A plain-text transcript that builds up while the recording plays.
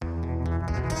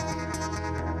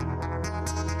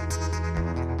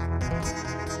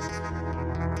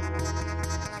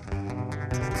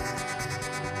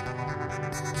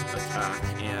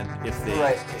if they...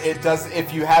 Right. It does,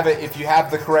 if you have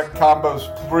the correct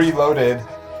combos preloaded,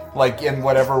 like in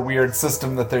whatever weird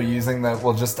system that they're using that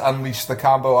will just unleash the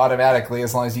combo automatically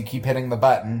as long as you keep hitting the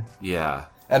button. Yeah.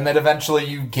 And then eventually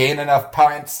you gain enough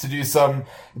points to do some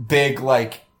big,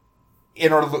 cutscene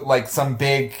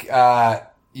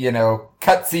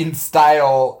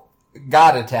style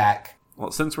god attack.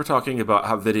 Well, since we're talking about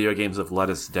how video games have let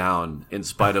us down in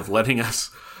spite of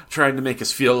trying to make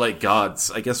us feel like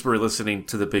gods, I guess we're listening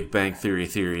to the Big Bang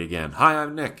Theory again. Hi,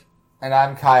 I'm Nick. And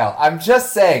I'm Kyle. I'm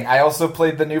just saying, I also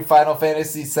played the new Final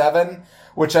Fantasy VII,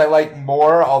 which I like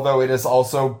more, although it is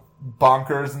also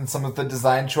bonkers in some of the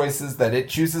design choices that it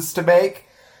chooses to make.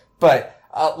 But,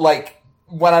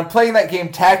 when I'm playing that game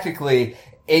tactically,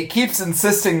 it keeps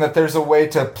insisting that there's a way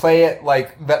to play it,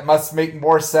 that must make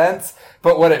more sense.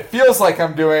 But what it feels like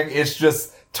I'm doing is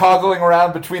just toggling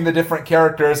around between the different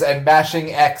characters and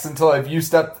mashing X until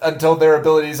their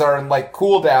abilities are in,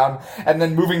 cooldown, and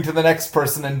then moving to the next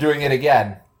person and doing it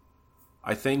again.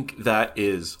 I think that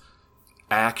is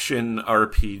action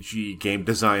RPG game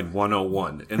design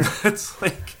 101. And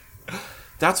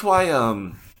that's why,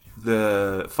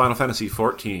 the Final Fantasy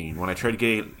XIV, when I tried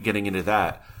getting into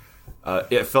that,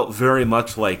 it felt very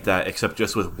much like that, except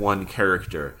just with one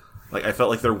character. I felt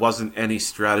like there wasn't any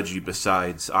strategy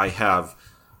besides I have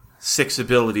 6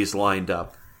 abilities lined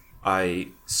up. I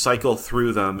cycle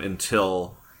through them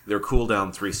until their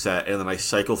cooldowns reset, and then I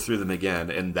cycle through them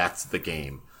again, and that's the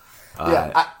game.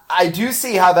 I do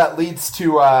see how that leads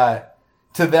to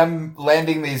them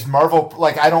landing these Marvel...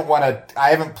 I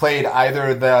haven't played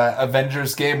either the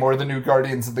Avengers game or the new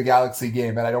Guardians of the Galaxy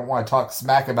game, and I don't want to talk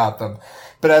smack about them.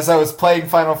 But as I was playing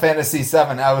Final Fantasy VII,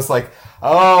 I was like,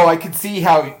 oh, I could see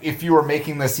how if you were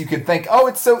making this, you could think, oh,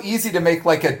 it's so easy to make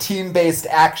a team-based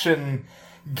action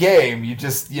game. You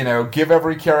just, give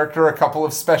every character a couple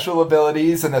of special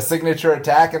abilities and a signature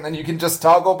attack, and then you can just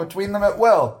toggle between them at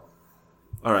will.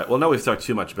 All right, well, now we've talked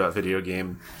too much about video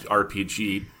game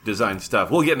RPG design stuff.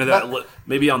 We'll get into that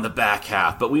maybe on the back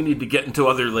half, but we need to get into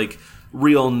other,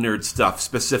 real nerd stuff,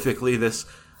 specifically this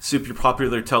super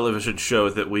popular television show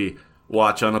that we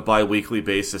watch on a bi-weekly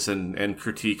basis and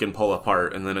critique and pull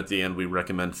apart, and then at the end we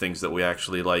recommend things that we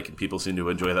actually like, and people seem to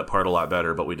enjoy that part a lot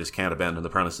better, but we just can't abandon the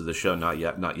premise of the show. Not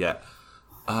yet.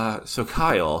 So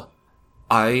Kyle,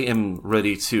 I am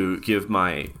ready to give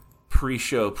my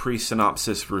pre-show,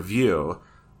 pre-synopsis review.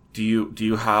 Do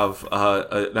you have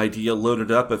an idea loaded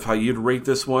up of how you'd rate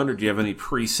this one, or do you have any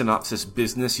pre-synopsis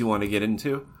business you want to get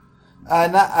into?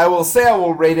 I will say I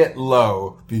will rate it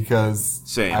low, because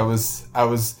Same.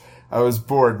 I was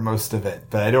bored most of it,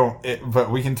 but but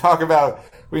we can talk about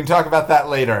that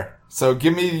later. So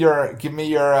give me your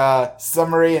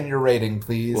summary and your rating,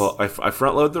 please. Well, I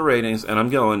front load the ratings, and I'm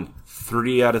going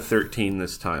 3 out of 13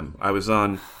 this time. I was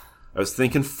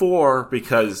thinking 4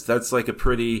 because that's a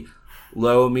pretty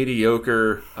low,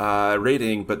 mediocre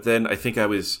rating, but then I think I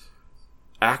was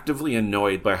actively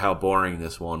annoyed by how boring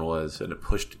this one was, and it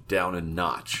pushed down a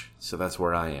notch. So that's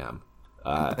where I am.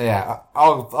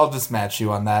 I'll just match you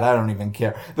on that. I don't even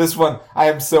care. This one, I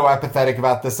am so apathetic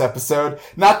about this episode.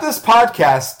 Not this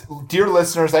podcast, dear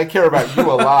listeners. I care about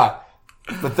you a lot,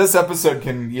 but this episode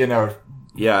can,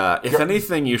 Yeah, if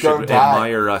anything, you should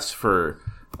admire us for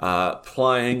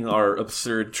plying our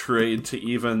absurd trade to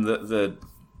even the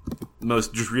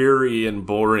most dreary and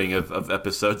boring of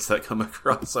episodes that come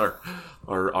across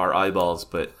our eyeballs.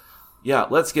 But yeah,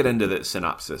 let's get into the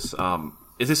synopsis.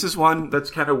 This is one that's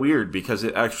kind of weird because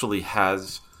it actually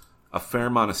has a fair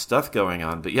amount of stuff going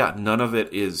on, but yeah, none of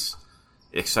it is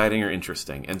exciting or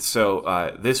interesting. And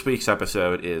so this week's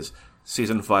episode is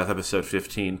Season 5, Episode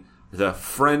 15, The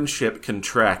Friendship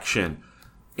Contraction.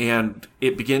 And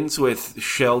it begins with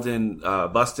Sheldon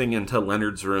busting into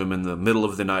Leonard's room in the middle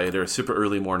of the night or super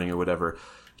early morning or whatever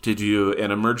to do an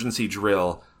emergency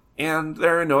drill. And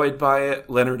they're annoyed by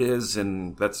it, Leonard is,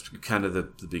 and that's kind of the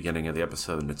beginning of the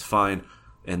episode, and it's fine.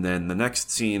 And then the next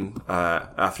scene,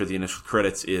 after the initial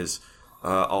credits, is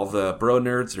all the bro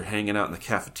nerds are hanging out in the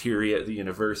cafeteria at the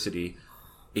university.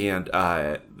 And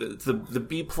the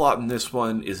B-plot in this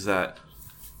one is that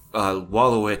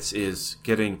Wolowitz is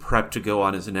getting prepped to go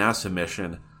on his NASA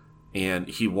mission, and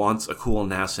he wants a cool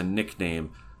NASA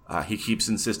nickname. He keeps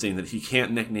insisting that he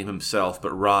can't nickname himself,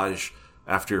 but Raj,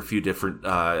 after a few different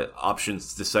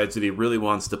options, decides that he really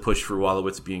wants to push for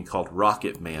Wolowitz being called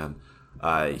Rocket Man.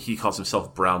 He calls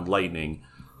himself Brown Lightning,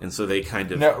 and so they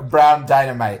kind of... No, Brown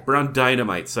Dynamite. Brown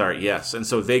Dynamite, sorry, yes. And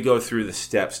so they go through the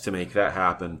steps to make that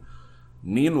happen.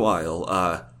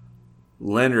 Meanwhile,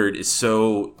 Leonard is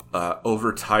so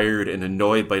overtired and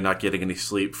annoyed by not getting any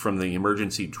sleep from the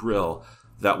emergency drill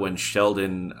that when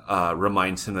Sheldon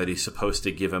reminds him that he's supposed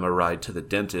to give him a ride to the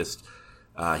dentist,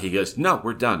 he goes, "No,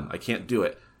 we're done. I can't do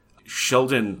it."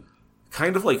 Sheldon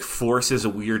kind of like forces a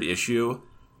weird issue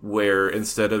where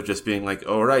instead of just being like,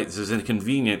 "All right, this is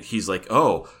inconvenient," he's like,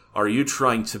 "Oh, are you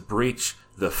trying to breach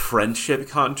the friendship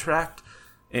contract?"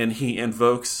 And he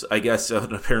invokes, I guess,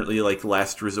 an apparently like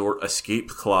last resort escape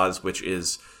clause, which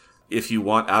is, if you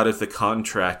want out of the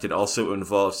contract, it also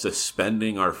involves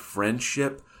suspending our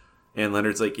friendship. And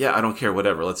Leonard's like, "Yeah, I don't care,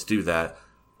 whatever, let's do that."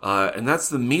 And that's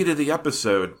the meat of the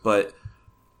episode, but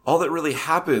all that really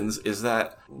happens is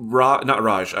that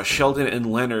Sheldon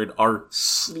and Leonard are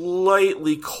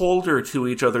slightly colder to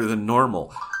each other than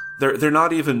normal. They're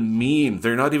not even mean.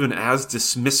 They're not even as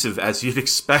dismissive as you'd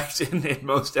expect in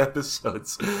most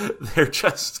episodes. They're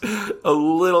just a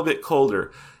little bit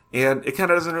colder. And it kind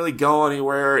of doesn't really go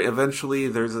anywhere. Eventually,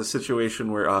 there's a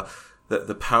situation where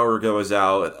the power goes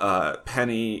out.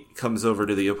 Penny comes over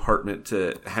to the apartment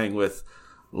to hang with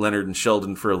Leonard and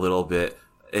Sheldon for a little bit.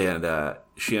 And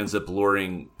she ends up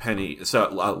luring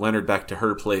Leonard back to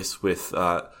her place with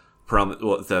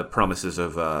the promises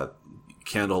of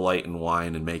candlelight and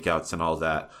wine and makeouts and all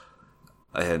that.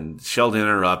 And Sheldon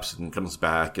interrupts and comes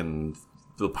back, and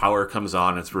the power comes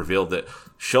on. It's revealed that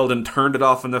Sheldon turned it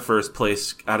off in the first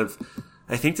place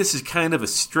I think this is kind of a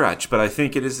stretch, but I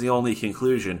think it is the only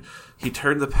conclusion. He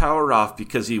turned the power off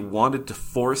because he wanted to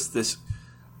force this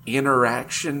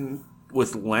interaction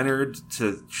with Leonard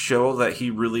to show that he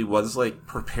really was like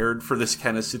prepared for this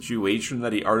kind of situation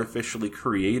that he artificially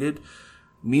created.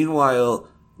 Meanwhile,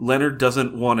 Leonard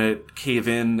doesn't want to cave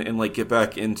in and like get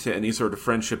back into any sort of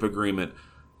friendship agreement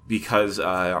because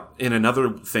in another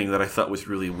thing that I thought was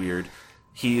really weird,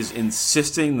 he's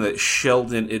insisting that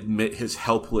Sheldon admit his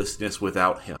helplessness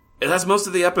without him. And that's most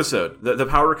of the episode. The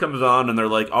power comes on and they're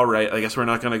like, "All right, I guess we're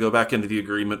not going to go back into the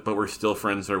agreement, but we're still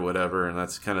friends or whatever." And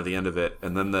that's kind of the end of it.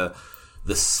 And then the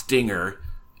stinger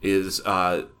is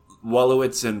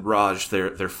Wolowitz and Raj.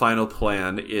 Their final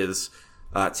plan is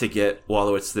to get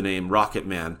Wolowitz the name Rocket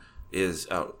Man.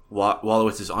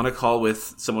 Wolowitz is on a call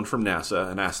with someone from NASA,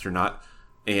 an astronaut,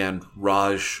 and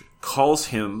Raj calls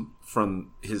him from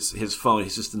his phone.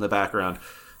 He's just in the background.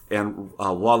 And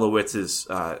Wolowitz's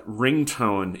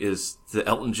ringtone is the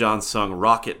Elton John song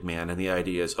Rocket Man. And the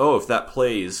idea is, if that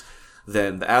plays,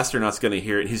 then the astronaut's going to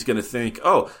hear it and he's going to think,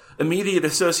 immediate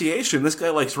association. This guy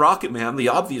likes Rocket Man. The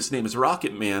obvious name is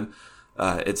Rocket Man.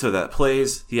 And so that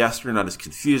plays. The astronaut is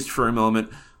confused for a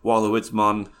moment. Wolowitz's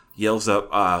mom yells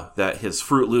up that his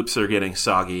Fruit Loops are getting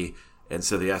soggy. And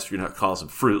so the astronaut calls them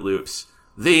Fruit Loops.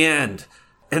 The end.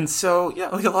 And so, yeah,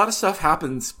 like a lot of stuff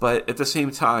happens, but at the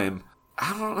same time,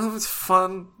 I don't know, it's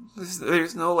fun.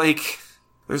 There's no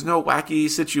wacky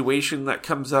situation that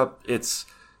comes up. It's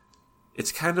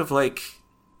kind of like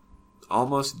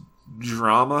almost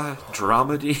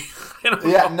dramedy.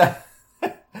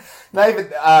 Not even,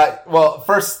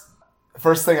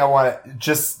 first thing I want to,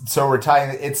 just so we're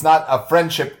tying, it's not a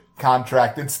friendship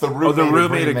contract, it's the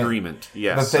roommate agreement.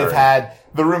 Yes. That they've had,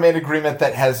 the roommate agreement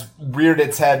that has reared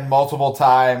its head multiple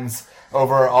times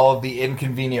over all of the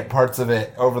inconvenient parts of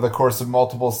it over the course of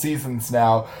multiple seasons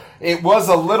now. It was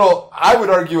a little, I would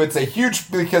argue it's a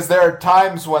huge, because there are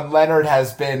times when Leonard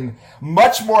has been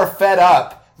much more fed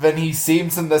up than he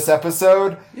seems in this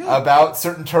episode about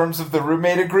certain terms of the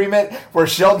roommate agreement, where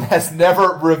Sheldon has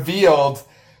never revealed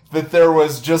that there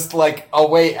was just like a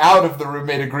way out of the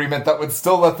roommate agreement that would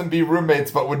still let them be roommates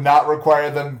but would not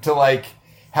require them to like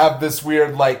have this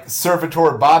weird like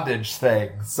servitor bondage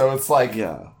thing. So it's like...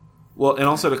 Yeah. Well, and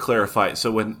also to clarify,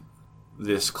 so when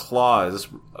this clause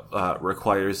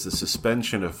requires the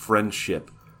suspension of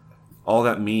friendship, all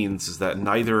that means is that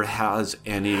neither has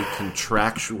any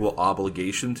contractual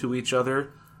obligation to each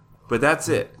other, but that's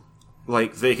it.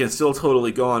 Like, they can still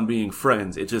totally go on being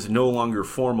friends. It's just no longer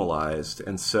formalized,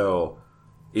 and so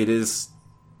it is,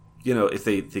 if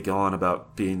they go on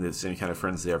about being the same kind of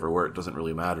friends they ever were, it doesn't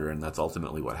really matter, and that's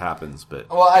ultimately what happens. But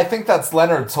well, I think that's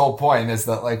Leonard's whole point, is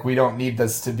that, like, we don't need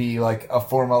this to be, like, a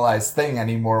formalized thing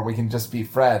anymore. We can just be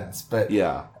friends. But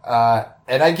yeah.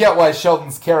 And I get why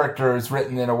Sheldon's character is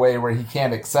written in a way where he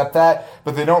can't accept that,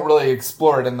 but they don't really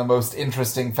explore it in the most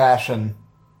interesting fashion.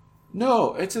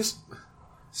 No, it's just...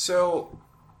 So...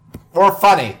 Or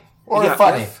funny. Or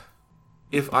funny.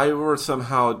 If I were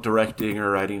somehow directing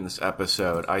or writing this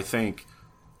episode, I think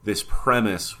this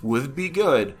premise would be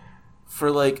good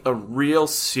for, like, a real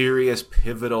serious,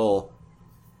 pivotal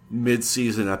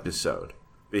mid-season episode.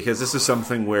 Because this is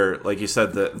something where, like you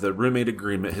said, the roommate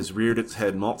agreement has reared its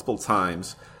head multiple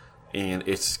times, and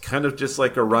it's kind of just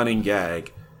like a running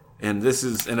gag. And this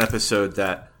is an episode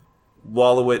that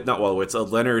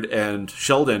Leonard and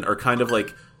Sheldon are kind of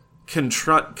like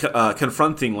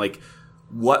confronting like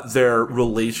what their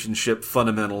relationship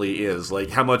fundamentally is.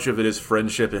 Like how much of it is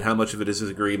friendship and how much of it is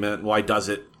agreement. Why does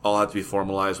it all have to be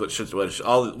formalized? What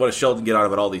does Sheldon get out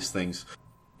of it? All these things.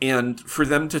 And for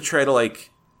them to try to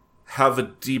like have a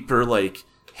deeper like,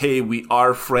 hey, we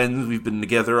are friends. We've been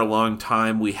together a long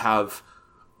time. We have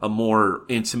a more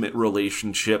intimate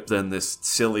relationship than this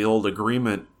silly old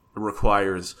agreement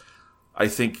requires, I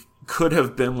think could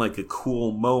have been like a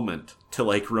cool moment to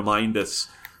like remind us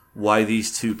why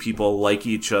these two people like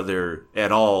each other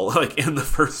at all, like in the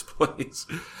first place.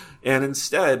 And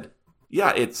instead,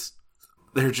 yeah,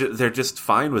 they're just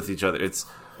fine with each other. It's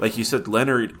like you said,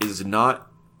 Leonard is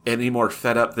not any more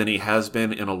fed up than he has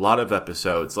been in a lot of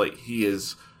episodes. Like he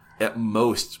is at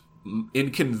most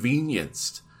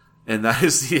inconvenienced. And that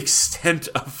is the extent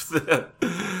of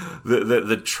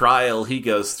the trial he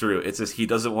goes through. It's just he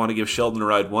doesn't want to give Sheldon a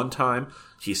ride one time.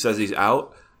 He says he's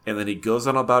out, and then he goes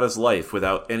on about his life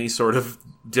without any sort of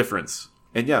difference.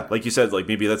 And yeah, like you said, like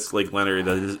maybe that's like Leonard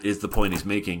is the point he's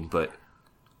making, but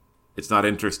it's not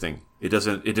interesting. It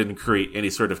didn't create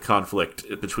any sort of conflict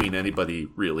between anybody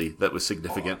really that was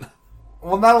significant.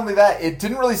 Well, not only that, it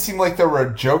didn't really seem like there were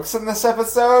jokes in this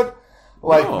episode.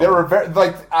 Like, there were very,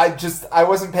 like, I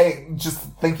wasn't just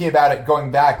thinking about it going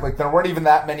back. Like, there weren't even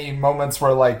that many moments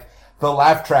where, like, the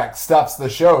laugh track stops the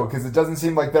show, because it doesn't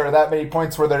seem like there are that many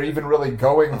points where they're even really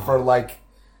going for, like,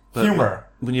 humor.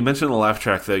 When you mention the laugh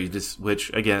track, though,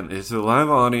 which, again, it's a live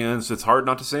audience, it's hard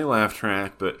not to say laugh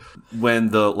track, but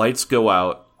when the lights go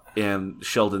out and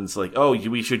Sheldon's like, oh,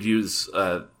 we should use,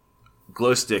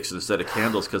 glow sticks instead of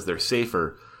candles because they're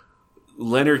safer.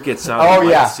 Leonard gets out a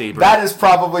lightsaber. That is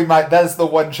probably that is the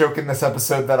one joke in this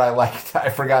episode that I liked. I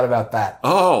forgot about that.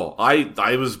 Oh,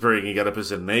 I was bringing it up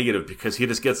as a negative because he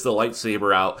just gets the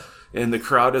lightsaber out and the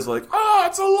crowd is like, oh,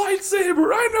 it's a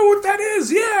lightsaber. I know what that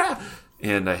is. Yeah.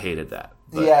 And I hated that.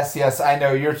 But. Yes, I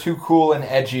know. You're too cool and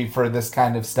edgy for this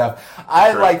kind of stuff.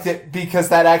 I liked it because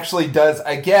that actually does,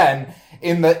 again,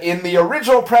 in the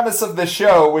original premise of the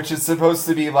show, which is supposed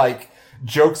to be like,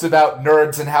 jokes about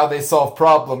nerds and how they solve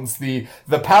problems. The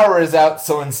power is out,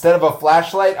 so instead of a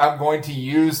flashlight, I'm going to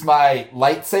use my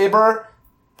lightsaber.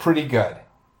 Pretty good.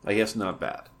 I guess not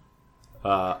bad.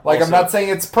 I'm not saying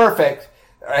it's perfect.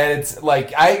 And it's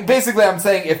like, I'm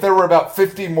saying if there were about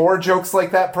 50 more jokes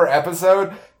like that per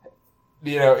episode,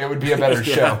 it would be a better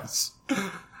show.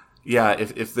 Yeah,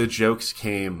 if the jokes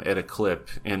came at a clip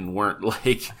and weren't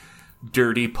like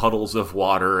dirty puddles of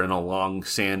water and a long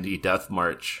sandy death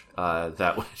march,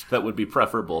 that would be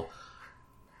preferable.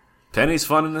 Penny's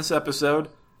fun in this episode.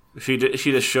 She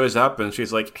just shows up and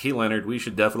she's like, hey Leonard, we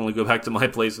should definitely go back to my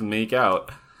place and make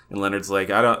out. And Leonard's like,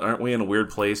 aren't we in a weird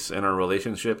place in our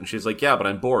relationship? And she's like, yeah, but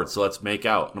I'm bored, so let's make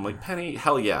out. And I'm like, Penny,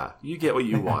 hell yeah, you get what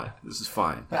you want. This is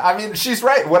fine. I mean, she's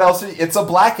right. What else? It's a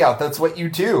blackout. That's what you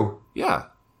do. Yeah.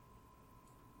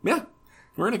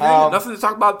 We're in agreement. Nothing to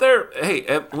talk about there.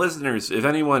 Hey, listeners, if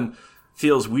anyone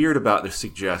feels weird about this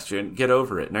suggestion, get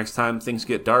over it. Next time things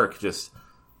get dark, just,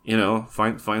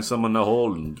 find someone to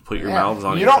hold and put your mouths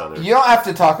on each other. You don't have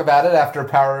to talk about it after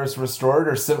power is restored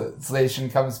or civilization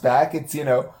comes back. It's,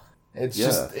 it's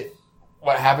just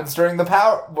what happens during the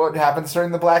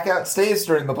blackout stays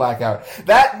during the blackout.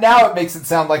 Now it makes it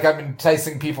sound like I'm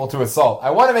enticing people to assault.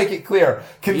 I want to make it clear.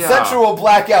 Consensual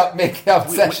blackout makeout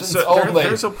sessions only.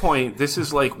 There's a point. This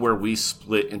is like where we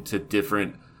split into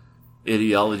different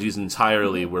ideologies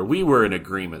entirely, where we were in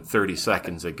agreement 30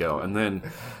 seconds ago. And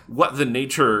then what the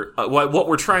nature, what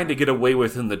we're trying to get away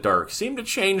with in the dark seemed to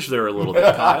change there a little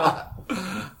bit, Kyle.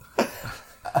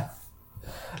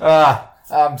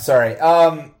 I'm sorry.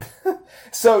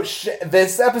 So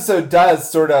this episode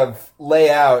does sort of lay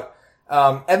out,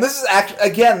 and this is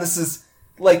this is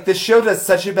like, this show does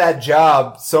such a bad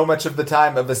job so much of the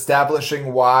time of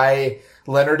establishing why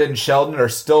Leonard and Sheldon are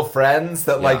still friends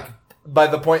that by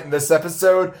the point in this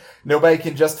episode, nobody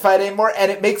can justify it anymore. And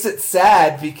it makes it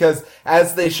sad because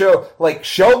as they show, like,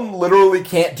 Sheldon literally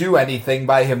can't do anything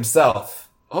by himself.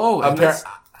 Oh,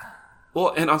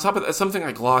 and on top of that, something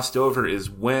I glossed over is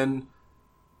when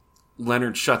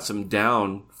Leonard shuts him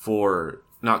down for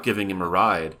not giving him a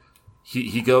ride,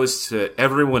 he goes to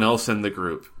everyone else in the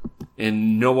group,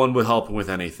 and no one would help him with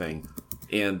anything.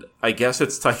 And I guess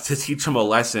it's like to teach him a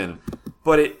lesson,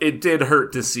 but it did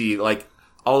hurt to see, like,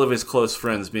 all of his close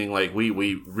friends being like, we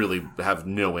really have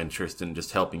no interest in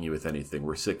just helping you with anything.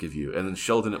 We're sick of you. And then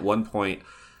Sheldon at one point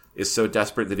is so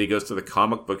desperate that he goes to the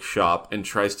comic book shop and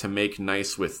tries to make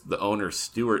nice with the owner,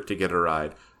 Stuart, to get a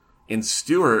ride. And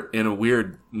Stuart, in a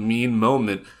weird, mean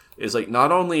moment, is like,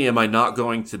 not only am I not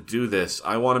going to do this,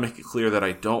 I want to make it clear that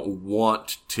I don't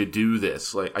want to do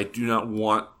this. Like, I do not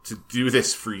want to do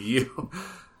this for you.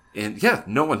 And yeah,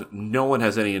 no one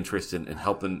has any interest in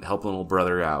helping little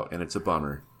brother out, and it's a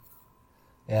bummer.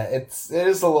 Yeah, it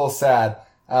is a little sad.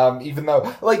 Even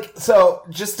though, like, so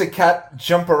just to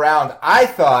jump around,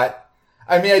 I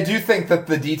do think that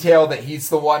the detail that he's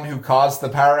the one who caused the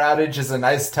power outage is a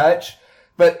nice touch,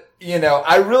 but, you know,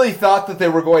 I really thought that they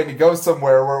were going to go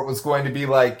somewhere where it was going to be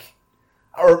like,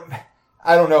 or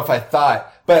I don't know if I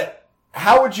thought, but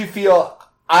how would you feel?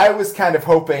 I was kind of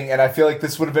hoping, and I feel like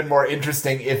this would have been more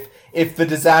interesting if the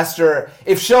disaster,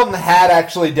 if Sheldon had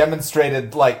actually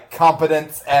demonstrated, like,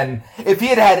 competence, and if he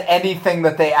had had anything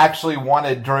that they actually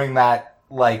wanted during that,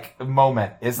 like,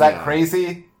 moment. Is that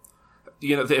crazy?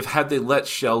 You know, had they let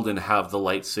Sheldon have the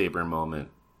lightsaber moment,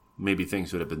 maybe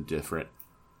things would have been different.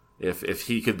 If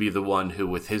he could be the one who,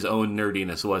 with his own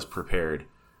nerdiness, was prepared.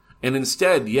 And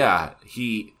instead,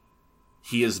 he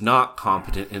is not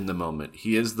competent in the moment.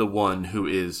 He is the one who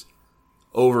is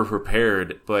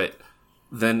over-prepared, but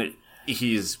then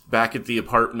he's back at the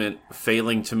apartment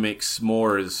failing to make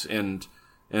s'mores and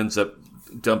ends up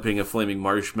dumping a flaming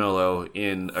marshmallow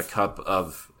in a cup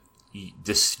of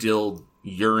distilled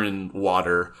urine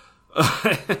water.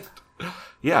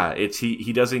 Yeah,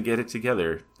 he doesn't get it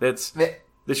together.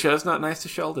 The show's not nice to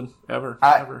Sheldon ever.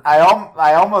 I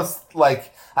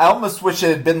almost wish it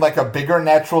had been like a bigger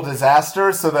natural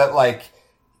disaster so that, like,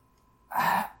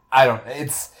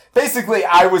 it's basically,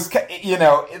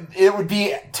 it would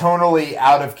be tonally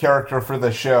out of character for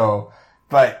the show,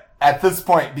 but at this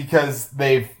point, because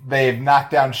they've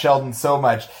knocked down Sheldon so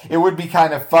much, it would be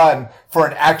kind of fun for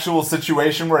an actual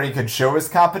situation where he could show his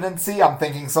competency. I'm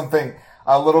thinking something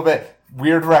a little bit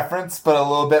weird reference, but a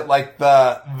little bit like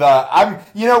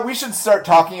we should start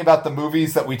talking about the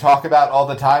movies that we talk about all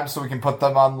the time so we can put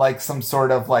them on, like, some sort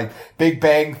of, like, Big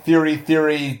Bang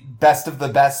Theory best of the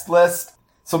best list.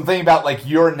 So I'm thinking about, like,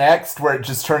 You're Next, where it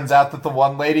just turns out that the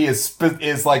one lady is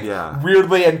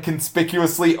weirdly and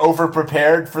conspicuously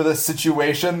over-prepared for the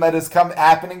situation that is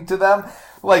happening to them.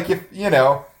 Like, it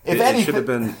should have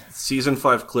been season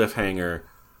 5 cliffhanger,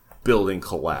 building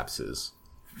collapses.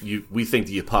 We think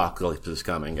the apocalypse is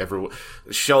coming.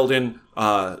 Sheldon,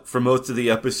 for most of the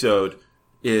episode,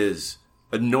 is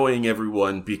annoying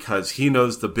everyone because he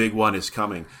knows the big one is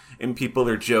coming. And people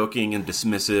are joking and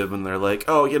dismissive, and they're like,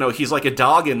 oh, he's like a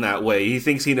dog in that way. He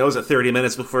thinks he knows it 30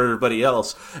 minutes before everybody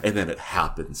else. And then it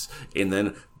happens. And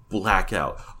then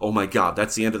blackout. Oh my God,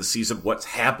 that's the end of the season. What's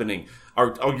happening?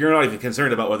 You're not even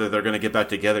concerned about whether they're going to get back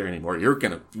together anymore. You're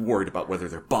going to be worried about whether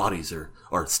their bodies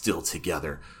are still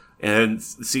together. And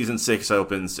season 6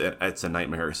 opens, it's a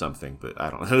nightmare or something, but I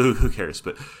don't know, who cares?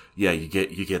 But yeah, you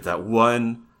get that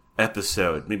one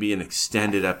episode, maybe an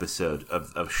extended episode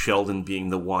of Sheldon being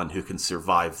the one who can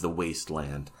survive the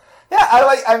wasteland.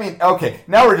 Yeah, okay,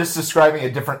 now we're just describing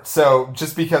a different, so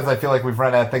just because I feel like we've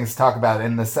run out of things to talk about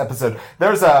in this episode,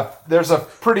 there's a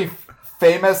pretty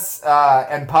famous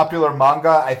and popular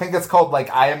manga, I think it's called, like,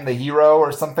 I Am the Hero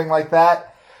or something like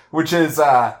that, which is,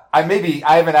 I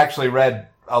haven't actually read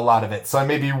a lot of it, so I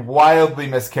may be wildly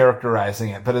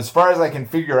mischaracterizing it, but as far as I can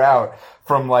figure out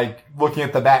from, like, looking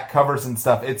at the back covers and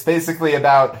stuff, it's basically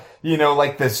about,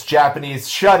 like, this Japanese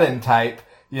shut-in type,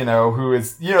 who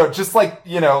is, just like,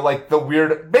 like the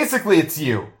weird, basically it's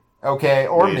you, okay,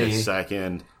 or Wait me. Wait a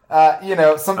second.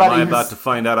 Somebody Am I about to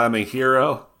find out I'm a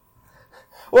hero?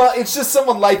 Well, it's just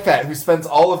someone like that who spends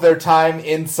all of their time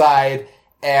inside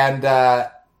and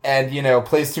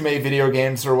plays too many video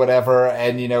games or whatever,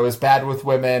 and, is bad with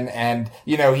women, and,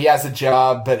 he has a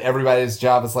job, but everybody's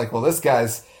job is like, well, this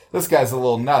guy's a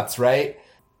little nuts, right?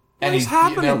 And he's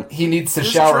happening? He needs to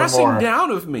shower more. He's dressing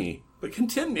down of me, but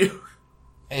continue.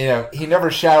 He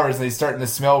never showers and he's starting to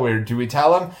smell weird. Do we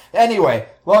tell him? Anyway,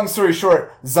 long story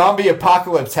short, zombie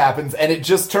apocalypse happens, and it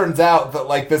just turns out that,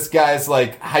 like, this guy's,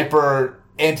 like, hyper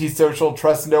antisocial,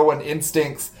 trust no one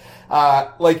instincts,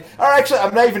 or actually,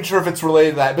 I'm not even sure if it's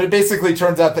related to that, but it basically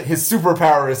turns out that his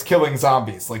superpower is killing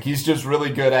zombies. Like, he's just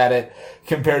really good at it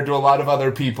compared to a lot of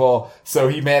other people. So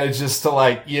he manages to,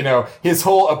 like, his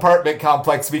whole apartment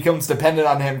complex becomes dependent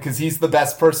on him because he's the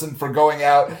best person for going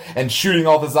out and shooting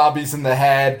all the zombies in the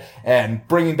head and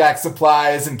bringing back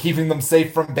supplies and keeping them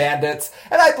safe from bandits.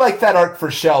 And I'd like that arc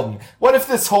for Sheldon. What if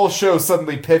this whole show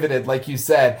suddenly pivoted, like you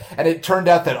said, and it turned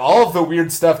out that all of the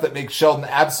weird stuff that makes Sheldon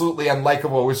absolutely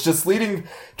unlikable was just leading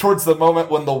towards the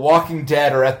moment when the Walking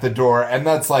Dead are at the door, and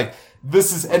that's like,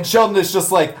 and Sheldon is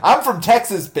just like, I'm from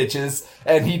Texas, bitches,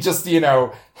 and he just,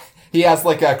 he has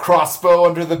like a crossbow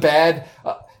under the bed.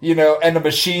 and a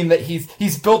machine that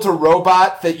he's built a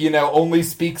robot that, only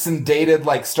speaks in dated,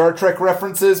 like, Star Trek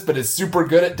references, but is super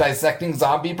good at dissecting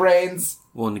zombie brains.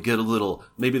 Well, and to get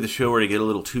maybe the show were to get a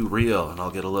little too real, and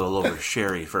I'll get a little over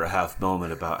Sherry for a half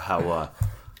moment about how,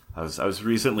 I was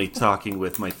recently talking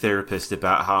with my therapist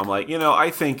about how I'm like, I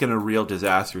think in a real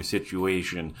disaster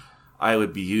situation, I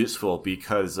would be useful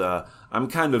because, I'm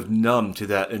kind of numb to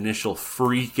that initial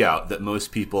freak out that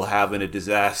most people have in a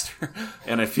disaster.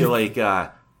 And I feel like,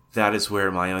 that is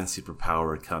where my own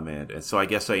superpower would come in. And so I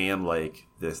guess I am like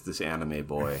this anime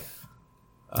boy.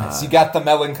 So you got the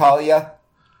melancholia?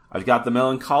 I've got the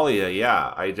melancholia,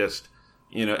 yeah. I just,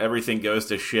 everything goes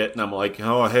to shit, and I'm like,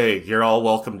 oh, hey, you're all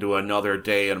welcome to another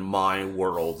day in my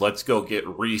world. Let's go get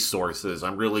resources.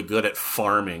 I'm really good at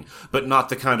farming, but not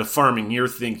the kind of farming you're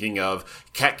thinking of.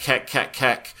 Keck.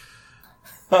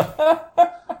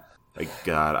 Like,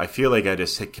 God, I feel like I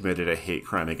just committed a hate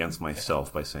crime against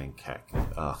myself by saying keck.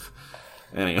 Ugh.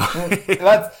 Anyway.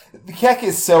 The keck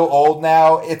is so old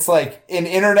now. It's like, in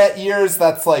internet years,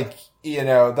 that's like,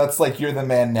 that's like you're the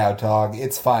man now, dog.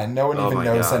 It's fine. No one even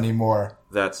knows anymore.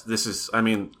 I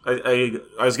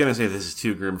was gonna say this is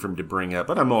too grim for him to bring up,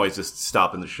 but I'm always just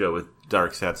stopping the show with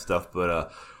dark, sad stuff.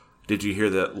 But did you hear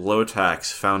that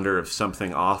Lotax, founder of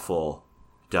Something Awful,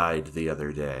 died the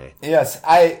other day? Yes,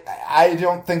 I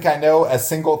don't think I know a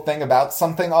single thing about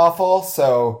Something Awful,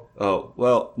 so... Oh,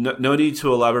 well, no need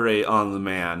to elaborate on the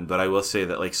man, but I will say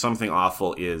that, like, Something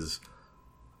Awful is...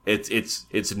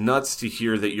 It's nuts to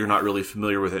hear that you're not really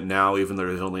familiar with it now, even though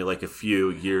there's only like a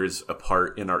few years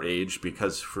apart in our age.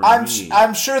 Because for me,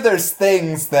 I'm sure there's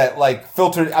things that like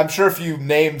filtered. I'm sure if you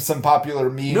name some popular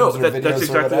memes or videos, that's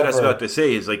exactly or whatever, what I was about to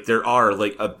say. Is like there are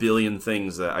like a billion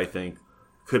things that I think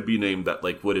could be named that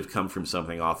like would have come from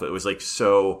Something Awful. It was like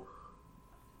so,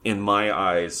 in my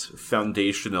eyes,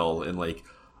 foundational in like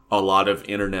a lot of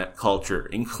internet culture,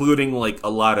 including like a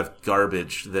lot of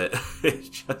garbage that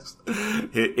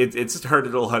it's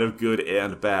started a lot of good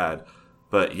and bad.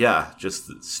 But yeah, just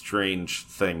the strange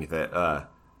thing that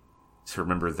to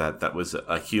remember that was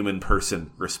a human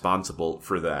person responsible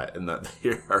for that, and that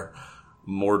they are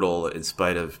mortal in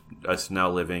spite of us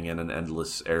now living in an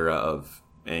endless era of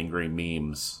angry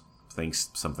memes. Thanks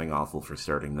Something Awful for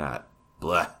starting that.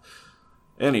 Blah.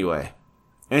 Anyway.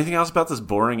 Anything else about this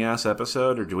boring-ass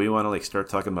episode, or do we want to like start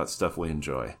talking about stuff we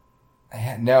enjoy?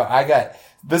 No,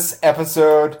 this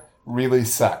episode really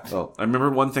sucked. Oh, I remember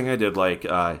one thing I did like,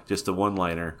 just a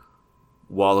one-liner.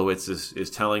 Wolowitz is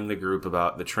telling the group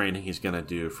about the training he's going to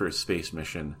do for his space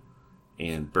mission,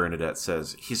 and Bernadette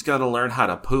says, he's going to learn how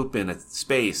to poop in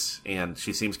space, and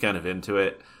she seems kind of into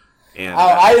it. And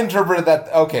I interpreted that...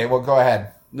 Okay, well, go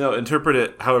ahead. No, interpret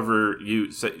it however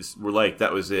you were like,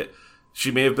 that was it. She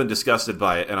may have been disgusted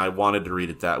by it, and I wanted to read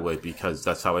it that way because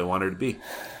that's how I want her to be.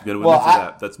 I'm going to admit to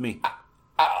that. That's me.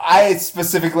 I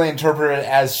specifically interpret it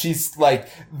as she's like,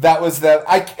 that was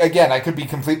I could be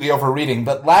completely overreading,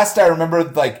 but last I remember,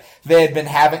 like, they had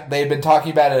been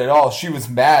talking about it at all. She was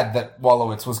mad that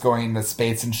Wolowitz was going into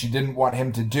space and she didn't want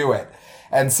him to do it.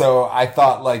 And so I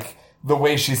thought, like, the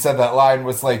way she said that line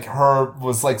was like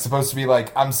supposed to be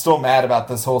like, I'm still mad about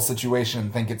this whole situation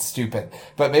and think it's stupid.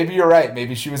 But maybe you're right.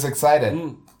 Maybe she was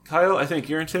excited. Kyle, I think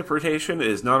your interpretation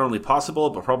is not only possible,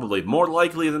 but probably more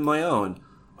likely than my own.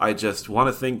 I just want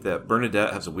to think that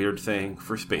Bernadette has a weird thing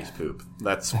for space poop.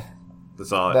 That's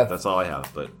all I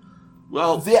have. But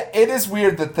well, yeah, it is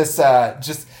weird that this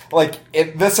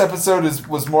this episode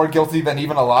was more guilty than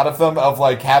even a lot of them of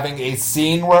like having a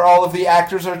scene where all of the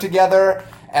actors are together.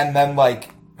 And then, like,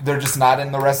 they're just not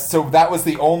in the rest. So that was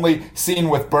the only scene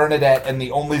with Bernadette and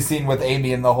the only scene with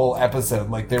Amy in the whole episode.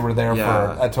 Like, they were there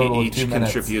for a total of 2 minutes.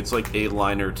 Each contributes, like, a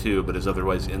line or two, but is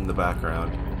otherwise in the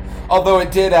background. Although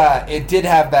it did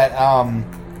have that,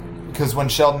 because when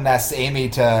Sheldon asks Amy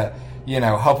to,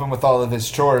 help him with all of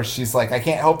his chores, she's like, I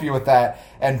can't help you with that.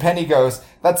 And Penny goes,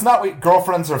 that's not what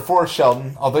girlfriends are for,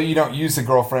 Sheldon. Although you don't use a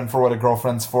girlfriend for what a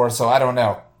girlfriend's for, so I don't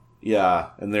know.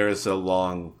 Yeah, and there is a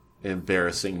long...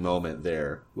 embarrassing moment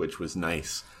there, which was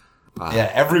nice.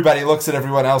 Yeah, everybody looks at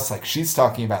everyone else like she's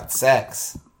talking about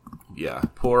sex. Yeah,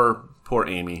 poor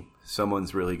Amy.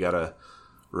 Someone's really got to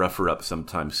rough her up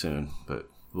sometime soon, but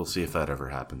we'll see if that ever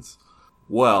happens.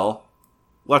 Well,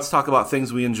 let's talk about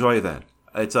things we enjoy then.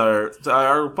 It's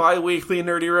our bi-weekly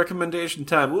nerdy recommendation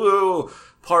time. Woo!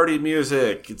 Party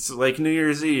music. It's like New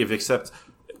Year's Eve, except...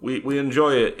 We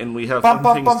enjoy it, and we have fun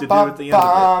things to do at the end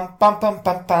of it.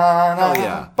 Hell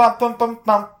yeah.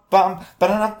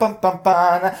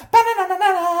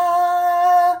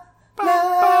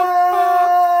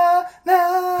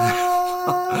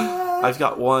 I've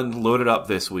got one loaded up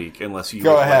this week, unless you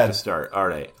would like to start. All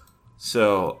right.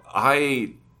 So,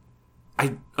 I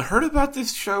I heard about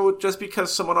this show just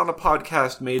because someone on a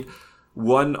podcast made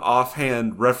one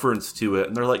offhand reference to it,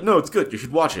 and they're like, no, it's good, you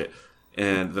should watch it.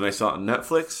 And then I saw it on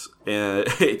Netflix, and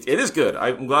it is good.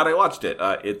 I'm glad I watched it.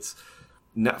 It's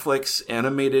Netflix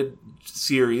animated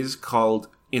series called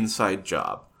Inside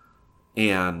Job.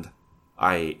 And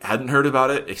I hadn't heard about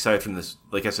it, aside from this,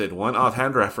 like I said, one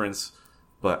offhand reference,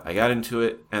 but I got into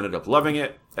it, ended up loving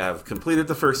it. I've completed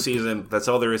the first season. That's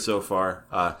all there is so far.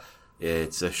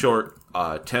 It's a short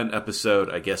 10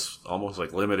 episode, I guess, almost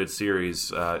like limited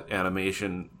series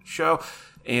animation show.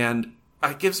 And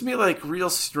it gives me like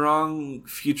real strong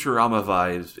Futurama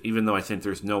vibes, even though I think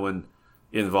there's no one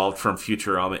involved from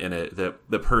Futurama in it.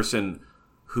 The person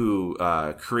who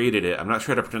created it, I'm not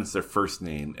sure how to pronounce their first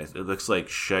name. It looks like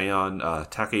Shion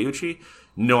Takeuchi.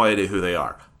 No idea who they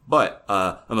are. But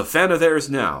I'm a fan of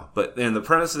theirs now. But then the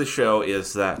premise of the show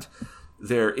is that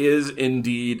there is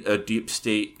indeed a deep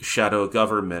state shadow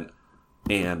government,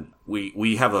 and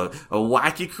we have a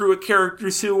wacky crew of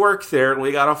characters who work there, and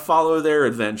we gotta follow their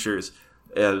adventures.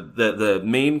 The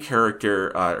main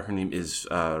character, her name is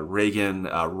Reagan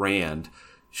Rand.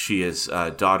 She is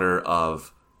daughter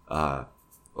of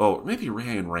maybe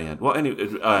Reagan Rand. Well, anyway,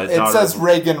 it says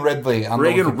Reagan Ridley on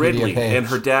Reagan the Wikipedia Ridley, page. and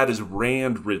her dad is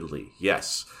Rand Ridley.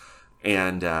 Yes,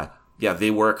 and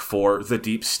they work for the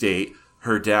deep state.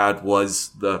 Her dad was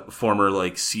the former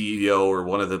like CEO or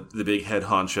one of the big head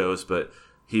honchos, but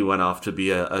he went off to be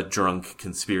a drunk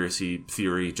conspiracy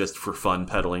theory just for fun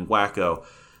peddling wacko.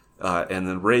 And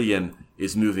then Reagan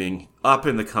is moving up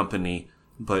in the company,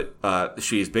 but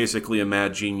she's basically a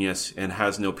mad genius and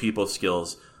has no people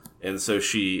skills. And so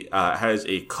she has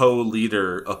a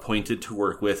co-leader appointed to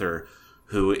work with her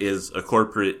who is a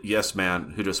corporate yes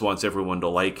man who just wants everyone to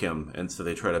like him. And so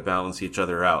they try to balance each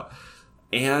other out.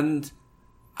 And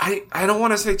I don't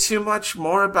want to say too much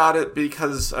more about it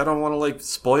because I don't want to like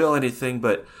spoil anything,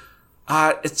 but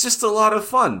it's just a lot of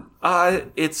fun.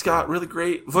 It's got really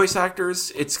great voice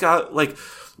actors. It's got like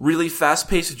really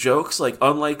fast-paced jokes, like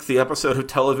unlike the episode of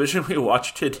television we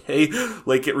watched today.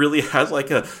 Like it really has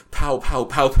like a pow, pow,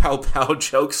 pow, pow, pow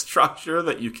joke structure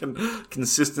that you can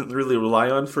consistently really rely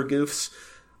on for goofs.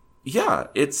 Yeah,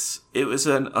 it was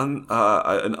an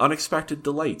unexpected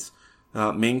delight.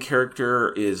 Main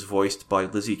character is voiced by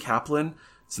Lizzie Kaplan.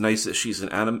 It's nice that she's in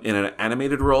an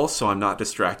animated role, so I'm not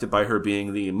distracted by her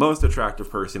being the most attractive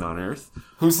person on Earth.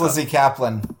 Who's Lizzie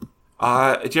Kaplan?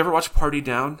 Did you ever watch Party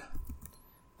Down?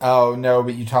 Oh, no,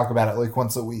 but you talk about it like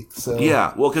once a week. So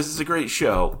yeah, well, because it's a great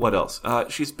show. What else?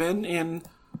 She's been in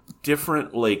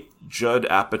different, like, Judd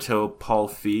Apatow, Paul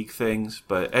Feig things.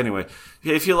 But anyway,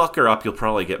 if you look her up, you'll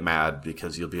probably get mad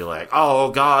because you'll be like,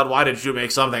 oh, God, why did you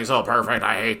make something so perfect?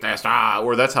 I hate this.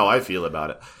 Or that's how I feel about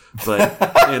it. But,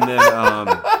 and then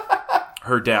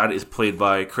her dad is played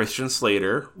by Christian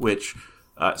Slater, which,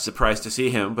 surprised to see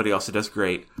him, but he also does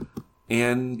great.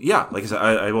 And yeah, like I said,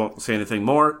 I won't say anything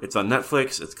more. It's on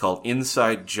Netflix. It's called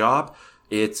Inside Job.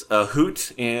 It's a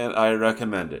hoot, and I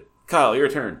recommend it. Kyle, your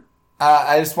turn.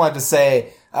 I just wanted to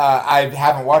say, I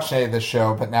haven't watched any of this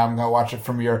show, but now I'm going to watch it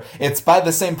from it's by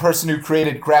the same person who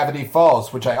created Gravity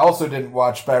Falls, which I also didn't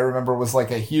watch, but I remember was like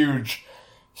a huge,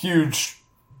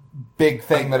 big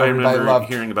thing that everybody loved. I remember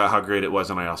hearing about how great it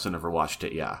was, and I also never watched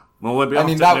it, yeah. Well, maybe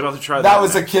I'll have to try that. That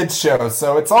was a kid's show,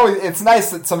 so it's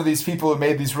nice that some of these people who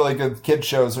made these really good kid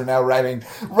shows are now writing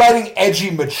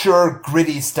edgy, mature,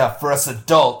 gritty stuff for us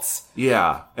adults.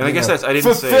 Yeah, and I guess I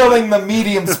didn't say fulfilling the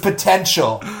medium's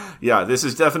potential. Yeah, this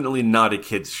is definitely not a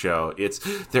kid's show.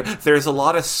 There's a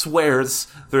lot of swears,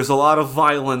 there's a lot of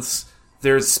violence,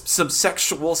 there's some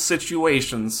sexual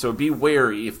situations, so be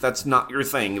wary if that's not your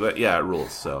thing. But yeah, it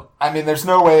rules. So I mean, there's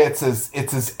no way it's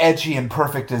as edgy and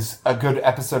perfect as a good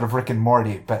episode of Rick and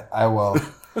Morty. But I will.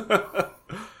 I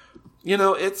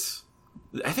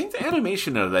think the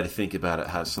animation now that I think about it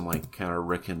has some like kind of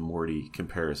Rick and Morty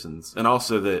comparisons, and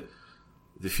also the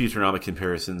Futurama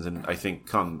comparisons, and I think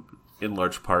come in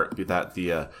large part that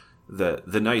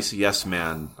the nice yes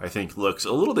man, I think, looks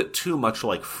a little bit too much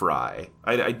like Fry.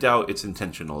 I doubt it's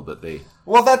intentional, but they...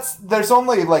 Well, there's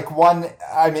only like one,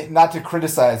 I mean, not to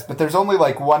criticize, but there's only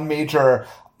like one major...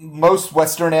 Most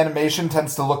Western animation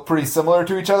tends to look pretty similar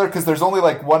to each other because there's only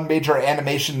like one major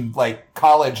animation like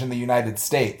college in the United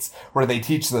States where they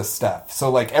teach this stuff.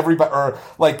 So like everybody, or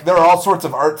like there are all sorts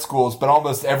of art schools, but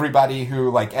almost everybody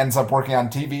who like ends up working on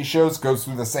TV shows goes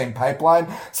through the same pipeline.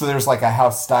 So there's like a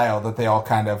house style that they all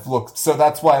kind of look. So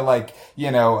that's why like,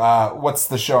 what's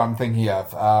the show I'm thinking of?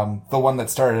 The one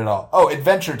that started it all. Oh,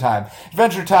 Adventure Time.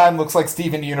 Adventure Time looks like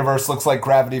Steven Universe, looks like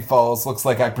Gravity Falls, looks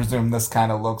like I presume this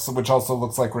kind of looks, which also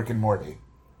looks like Rick and Morty.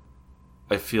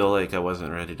 I feel like I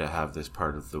wasn't ready to have this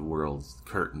part of the world's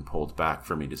curtain pulled back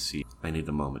for me to see. I need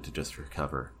a moment to just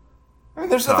recover. I mean,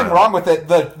 there's nothing wrong with it.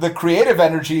 The creative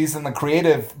energies and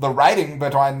the writing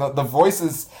behind the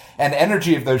voices and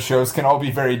energy of those shows can all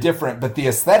be very different, but the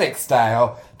aesthetic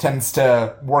style tends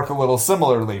to work a little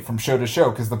similarly from show to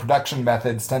show because the production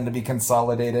methods tend to be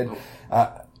consolidated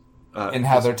in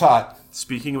how they're taught.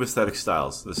 Speaking of aesthetic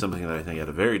styles, there's something that I think had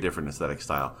a very different aesthetic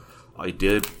style. I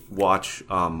did watch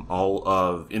all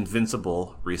of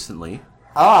Invincible recently.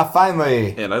 Ah,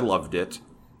 finally. And I loved it.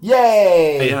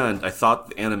 Yay! And I thought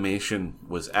the animation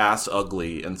was ass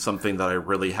ugly and something that I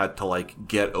really had to, like,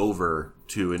 get over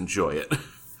to enjoy it.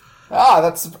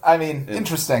 That's,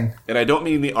 interesting. And I don't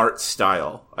mean the art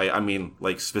style. I mean,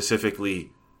 like, specifically,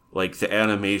 like, the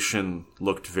animation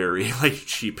looked very, like,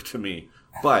 cheap to me.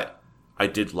 But I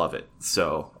did love it.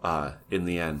 So, in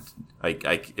the end,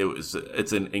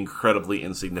 it's an incredibly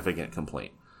insignificant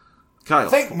complaint. Kyle.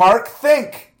 Think, Mark,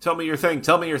 think! Tell me your thing,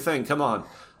 come on.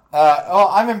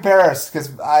 I'm embarrassed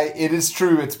because it is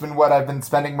true. It's been what I've been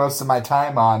spending most of my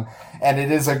time on, and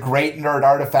it is a great nerd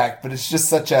artifact, but it's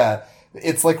just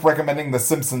it's like recommending The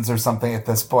Simpsons or something at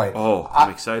this point. Oh, I'm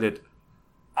excited.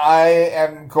 I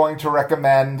am going to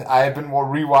recommend, I have been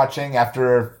rewatching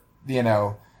after,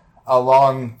 a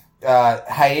long,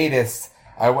 hiatus.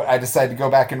 I decided to go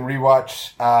back and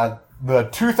rewatch, the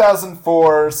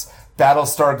 2004's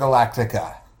Battlestar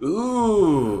Galactica.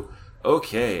 Ooh.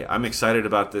 Okay, I'm excited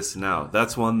about this now.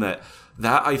 That's one that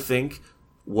I think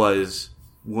was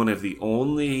one of the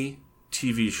only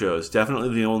TV shows,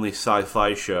 definitely the only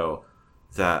sci-fi show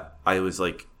that I was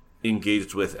like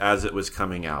engaged with as it was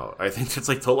coming out. I think it's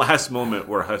like the last moment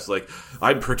where I was like,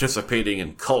 I'm participating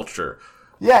in culture.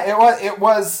 Yeah, it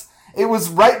was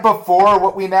right before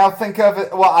what we now think of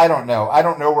it. Well, I don't know. I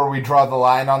don't know where we draw the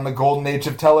line on the golden age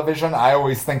of television. I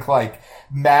always think like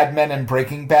Mad Men and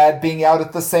Breaking Bad being out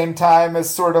at the same time is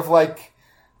sort of like...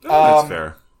 that's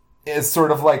fair. Is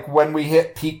sort of like when we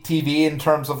hit peak TV in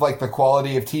terms of like the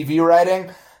quality of TV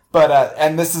writing. But,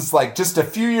 and this is like just a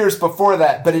few years before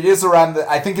that, but it is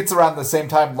I think it's around the same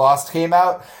time Lost came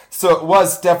out. So it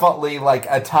was definitely like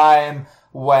a time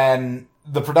when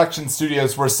the production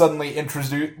studios were suddenly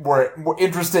were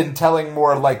interested in telling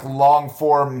more like long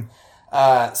form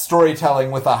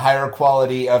storytelling with a higher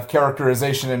quality of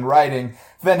characterization and writing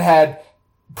than had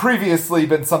previously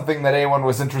been something that anyone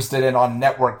was interested in on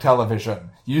network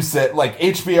television. You said, like,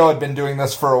 HBO had been doing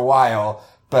this for a while,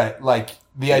 but, like,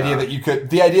 the idea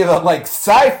that, like,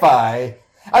 sci-fi,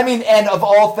 and of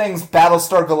all things,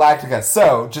 Battlestar Galactica.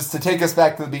 So, just to take us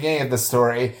back to the beginning of the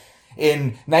story,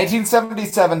 in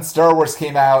 1977, Star Wars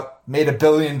came out, made $1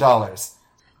 billion.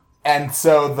 And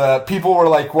so the people were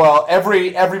like, well,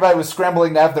 everybody was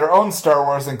scrambling to have their own Star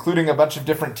Wars, including a bunch of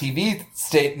different TV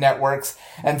state networks.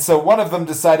 And so one of them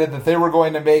decided that they were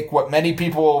going to make what many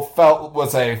people felt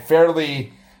was a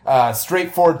fairly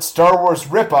straightforward Star Wars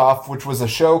ripoff, which was a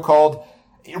show called,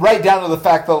 right down to the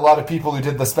fact that a lot of people who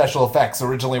did the special effects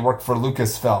originally worked for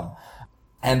Lucasfilm.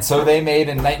 And so in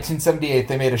 1978,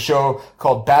 they made a show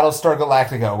called Battlestar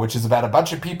Galactica, which is about a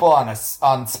bunch of people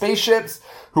on spaceships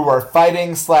who are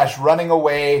fighting / running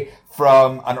away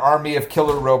from an army of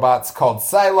killer robots called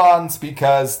Cylons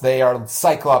because they are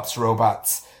Cyclops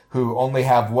robots who only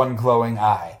have one glowing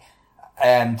eye.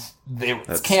 And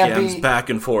it's campy. Scans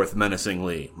back and forth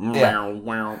menacingly.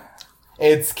 Yeah.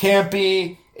 It's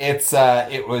campy.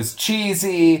 It was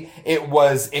cheesy. It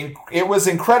was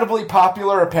incredibly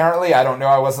popular, apparently. I don't know.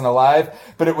 I wasn't alive,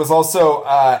 but it was also,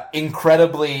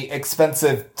 incredibly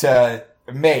expensive to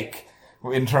make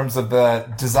in terms of the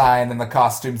design and the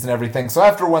costumes and everything. So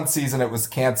after one season, it was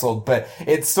canceled, but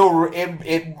it still,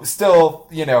 in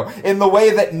the way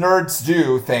that nerds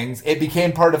do things, it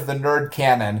became part of the nerd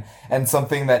canon and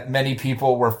something that many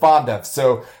people were fond of.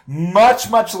 So much,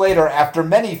 much later, after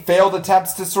many failed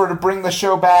attempts to sort of bring the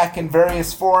show back in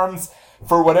various forms,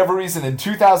 for whatever reason, in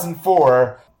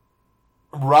 2004,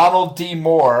 Ronald D.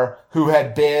 Moore, who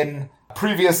had been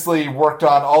previously worked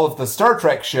on all of the Star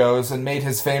Trek shows and made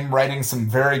his fame writing some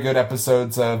very good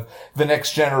episodes of The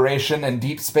Next Generation and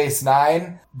Deep Space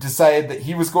Nine, decided that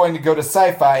he was going to go to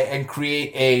Sci-Fi and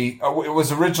create it was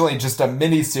originally just a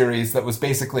mini-series that was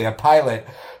basically a pilot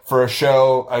for a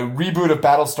reboot of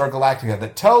Battlestar Galactica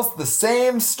that tells the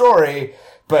same story,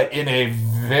 but in a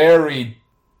very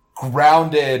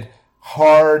grounded,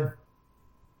 hard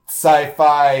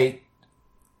sci-fi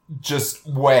just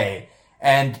way.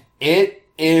 And it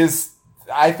is,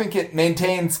 I think it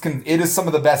maintains, it is some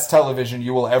of the best television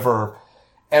you will ever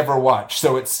watch.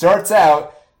 So it starts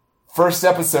out, first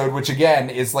episode, which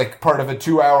again is like part of a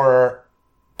 2-hour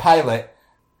pilot.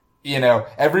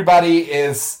 Everybody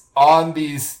is on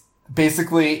these,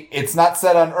 basically, it's not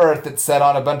set on Earth, it's set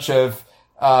on a bunch of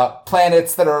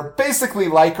planets that are basically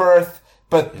like Earth,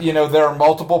 but, you know, there are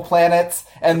multiple planets,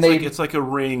 and it's like a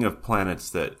ring of planets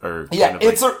that are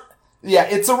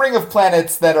it's a ring of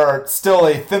planets that are still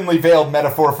a thinly veiled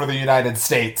metaphor for the United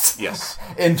States. Yes.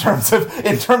 in terms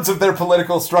of their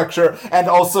political structure, and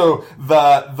also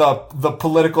the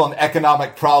political and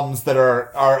economic problems that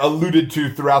are alluded to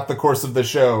throughout the course of the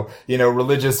show. You know,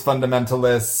 religious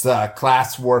fundamentalists,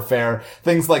 class warfare,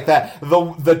 things like that.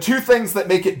 The two things that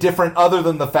make it different, other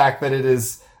than the fact that it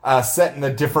is set in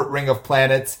a different ring of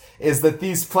planets, is that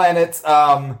these planets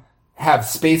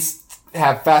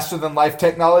have faster than life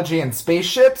technology and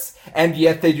spaceships, and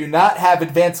yet they do not have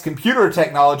advanced computer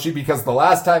technology, because the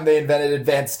last time they invented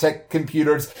advanced tech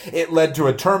computers, it led to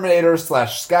a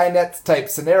Terminator/Skynet type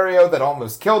scenario that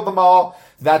almost killed them all.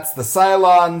 That's the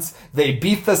Cylons. They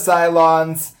beat the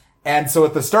Cylons. And so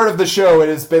at the start of the show, it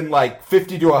has been like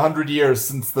 50 to 100 years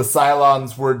since the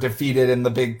Cylons were defeated in the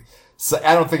big... So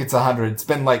I don't think it's 100. It's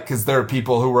been like, because there are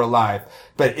people who were alive,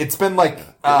 but it's been like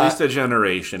at least a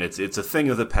generation. It's a thing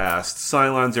of the past.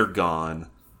 Cylons are gone.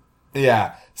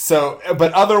 Yeah. So,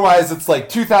 but otherwise, it's like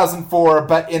 2004,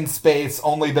 but in space.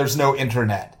 Only there's no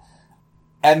internet.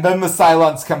 And then the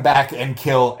Cylons come back and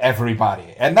kill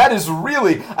everybody. And that is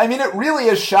really, I mean, it really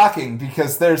is shocking,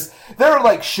 because there are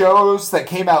like shows that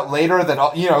came out later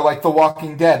that, you know, like The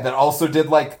Walking Dead, that also did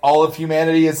like all of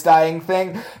humanity is dying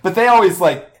thing, but they always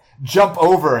like jump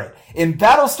over it. In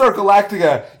Battlestar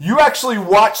Galactica, you actually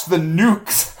watch the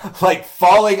nukes like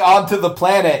falling onto the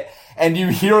planet, and you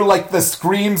hear like the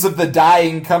screams of the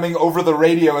dying coming over the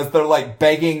radio as they're like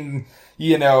begging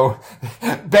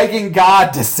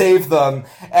God to save them.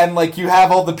 And like you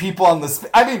have all the people on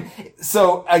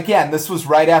so again, this was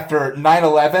right after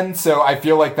 9/11, so I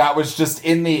feel like that was just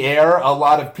in the air. A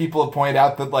lot of people have pointed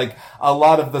out that like a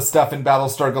lot of the stuff in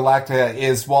Battlestar Galactica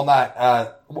is, while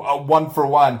not one for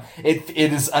one, it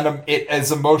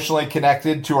is emotionally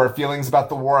connected to our feelings about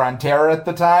the war on terror at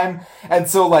the time. And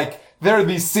so like there are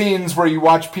these scenes where you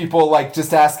watch people like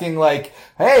just asking like,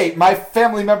 hey, my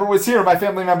family member was here, my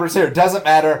family member's here. Doesn't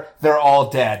matter. They're all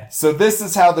dead. So this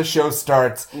is how the show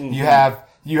starts. Mm-hmm.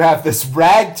 You have this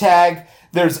ragtag.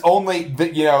 There's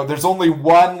only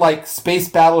one like space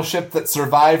battleship that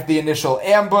survived the initial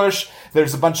ambush.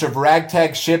 There's a bunch of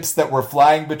ragtag ships that were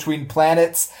flying between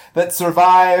planets that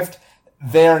survived.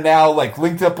 They are now like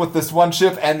linked up with this one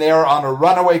ship, and they are on a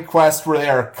runaway quest where they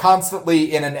are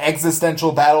constantly in an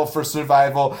existential battle for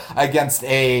survival against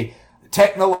a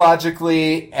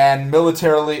technologically and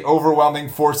militarily overwhelming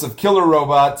force of killer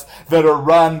robots that are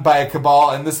run by a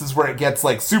cabal. And this is where it gets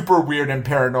like super weird and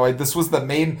paranoid. This was the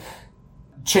main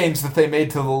change that they made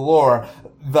to the lore.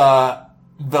 The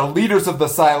leaders of the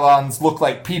Cylons look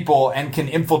like people and can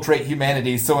infiltrate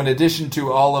humanity. So in addition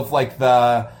to all of like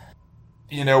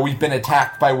we've been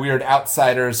attacked by weird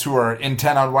outsiders who are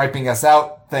intent on wiping us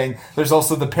out thing, there's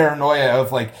also the paranoia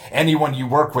of like anyone you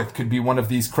work with could be one of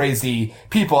these crazy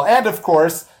people. And of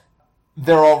course,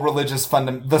 they're all religious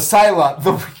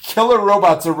the killer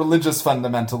robots are religious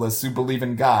fundamentalists who believe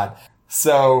in God.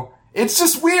 So it's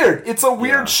just weird. It's a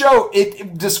weird show.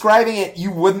 Describing it, you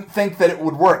wouldn't think that it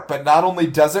would work, but not only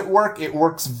does it work, it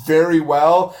works very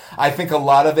well. I think a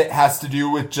lot of it has to do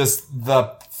with just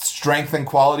the strength and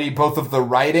quality, both of the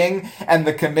writing and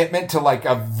the commitment to like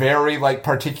a very like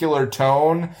particular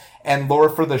tone and lore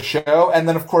for the show. And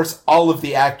then of course, all of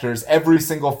the actors, every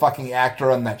single fucking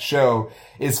actor on that show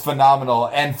is phenomenal.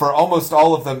 And for almost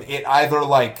all of them, it either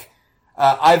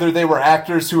they were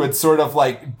actors who had sort of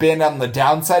like been on the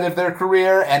downside of their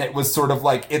career, and it's sort of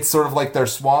like their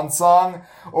swan song,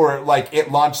 or like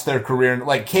it launched their career.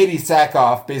 Like Katie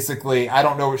Sackhoff, basically, I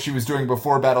don't know what she was doing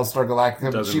before Battlestar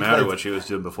Galactica. Doesn't matter what she was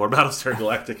doing before Battlestar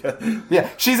Galactica. Yeah,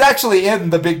 she's actually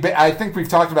in the Big Bang. I think we've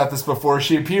talked about this before.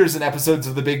 She appears in episodes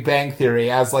of The Big Bang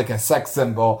Theory as like a sex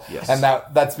symbol. Yes. And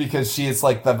that's because she is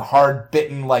like the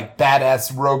hard-bitten, like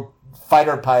badass rogue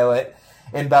fighter pilot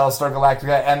in Battlestar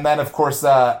Galactica. And then of course,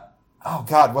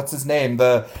 what's his name?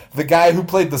 The guy who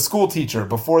played the school teacher.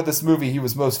 Before this movie, he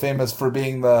was most famous for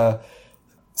being the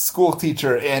school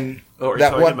teacher in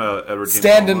that one about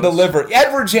Stand and Deliver.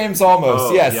 Edward James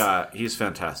Olmos, yes. Yeah, he's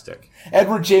fantastic.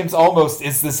 Edward James Olmos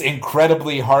is this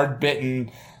incredibly hard-bitten,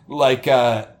 like,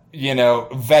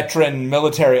 veteran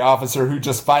military officer who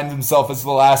just finds himself as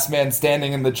the last man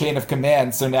standing in the chain of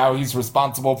command. So now he's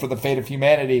responsible for the fate of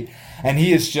humanity. And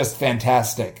he is just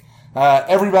fantastic.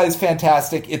 Everybody's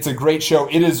fantastic. It's a great show.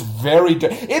 It is very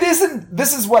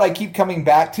this is what I keep coming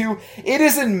back to. It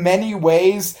is in many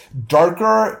ways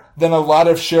darker than a lot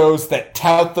of shows that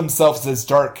tout themselves as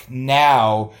dark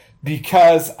now,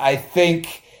 because I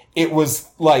think it was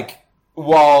like,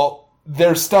 while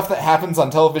there's stuff that happens on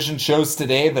television shows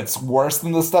today that's worse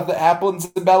than the stuff that happens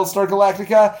in Battlestar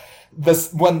Galactica,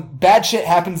 when bad shit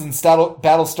happens in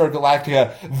Battlestar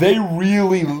Galactica, they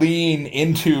really lean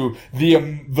into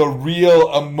the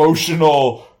real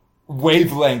emotional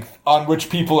wavelength on which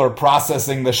people are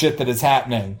processing the shit that is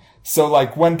happening. So,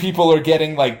 like, when people are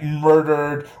getting, like,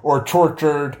 murdered or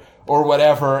tortured or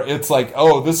whatever, it's like,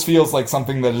 oh, this feels like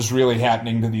something that is really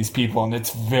happening to these people, and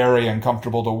it's very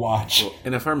uncomfortable to watch.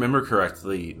 And if I remember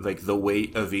correctly, like, the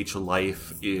weight of each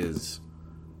life is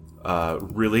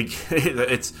really...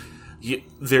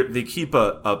 they keep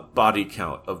a body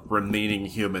count of remaining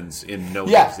humans in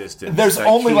existence. There's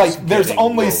only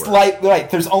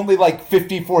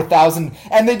 54,000,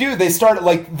 and they started,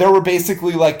 like, there were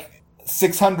basically, like,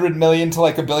 600 million to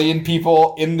like 1 billion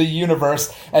people in the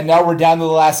universe, and now we're down to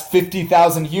the last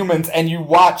 50,000 humans, and you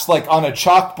watch, like, on a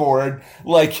chalkboard,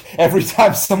 like, every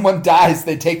time someone dies,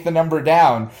 they take the number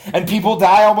down, and people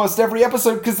die almost every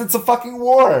episode because it's a fucking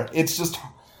war. It's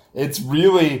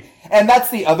really, and that's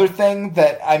the other thing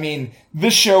that, I mean,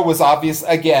 this show was obvious,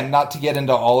 again, not to get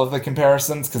into all of the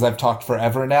comparisons, because I've talked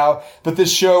forever now, but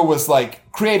this show was,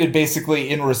 like, created basically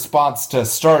in response to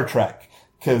Star Trek,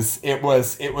 because it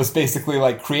was basically,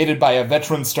 like, created by a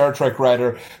veteran Star Trek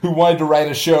writer who wanted to write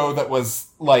a show that was,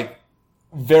 like,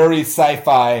 very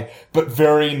sci-fi, but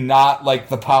very not like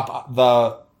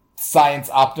the science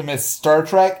optimist Star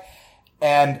Trek,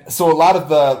 and so a lot of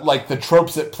the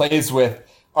tropes it plays with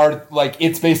are, like,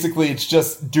 it's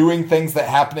just doing things that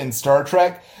happen in Star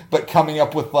Trek, but coming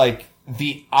up with, like,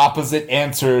 the opposite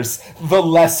answers, the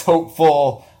less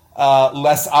hopeful,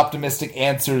 less optimistic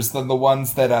answers than the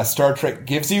ones that Star Trek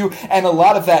gives you. And a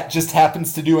lot of that just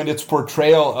happens to do in its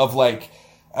portrayal of, like,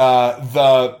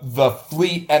 the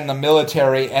fleet and the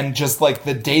military, and just, like,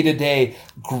 the day-to-day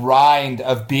grind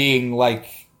of being,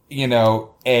 like, you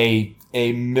know, a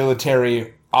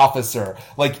military officer.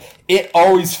 Like, it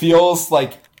always feels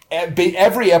like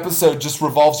every episode just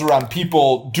revolves around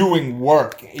people doing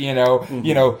work, you know,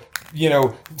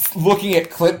 looking at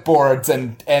clipboards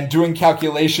and doing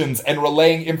calculations and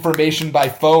relaying information by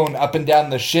phone up and down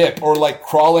the ship, or, like,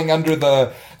 crawling under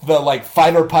the like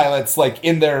fighter pilots, like,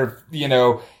 in their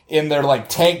like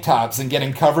tank tops and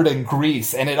getting covered in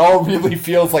grease. And it all really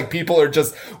feels like people are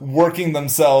just working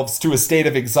themselves to a state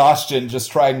of exhaustion,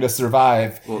 just trying to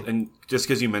survive. Well, and just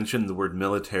because you mentioned the word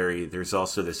military, there's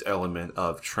also this element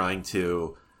of trying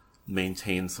to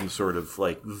maintain some sort of,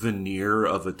 like, veneer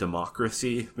of a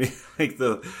democracy.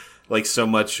 like so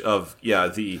much of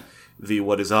the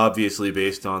what is obviously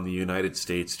based on the United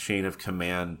States chain of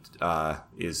command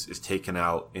is taken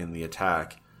out in the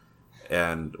attack.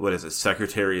 And what is it?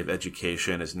 Secretary of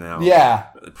Education is now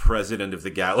president of the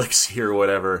galaxy or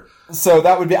whatever. So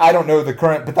that would be, I don't know the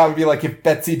current, but that would be like if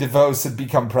Betsy DeVos had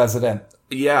become president.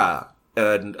 Yeah.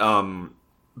 And,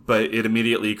 but it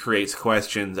immediately creates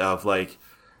questions of, like,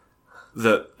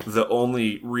 the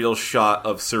only real shot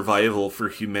of survival for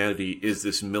humanity is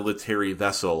this military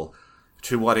vessel.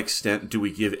 To what extent do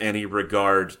we give any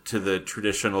regard to the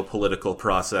traditional political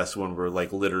process when we're,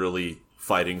 like, literally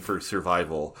fighting for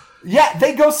survival? Yeah,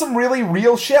 they go some really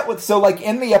real shit with, so, like,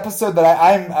 in the episode that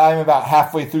I'm about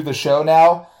halfway through the show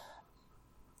now,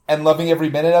 and loving every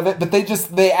minute of it, but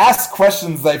they ask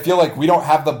questions that I feel like we don't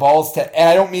have the balls to, and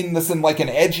I don't mean this in, like, an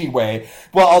edgy way.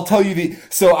 Well, I'll tell you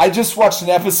so I just watched an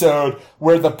episode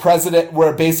where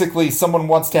where basically someone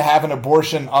wants to have an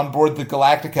abortion on board the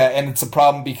Galactica, and it's a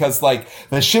problem because, like,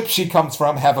 the ship she comes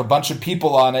from have a bunch of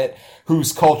people on it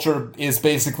whose culture is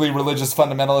basically religious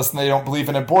fundamentalist, and they don't believe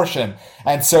in abortion.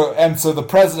 And so the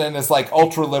president is, like,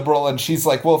 ultra liberal, and she's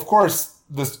like, well, of course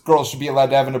this girl should be allowed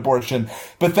to have an abortion.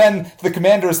 But then the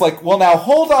commander is like, well, now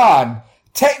hold on.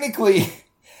 Technically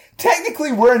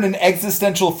we're in an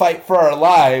existential fight for our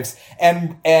lives,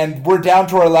 and we're down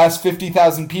to our last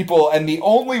 50,000 people, and the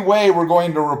only way we're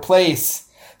going to replace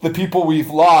the people we've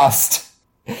lost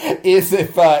is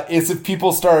if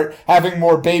people start having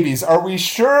more babies. Are we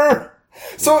sure?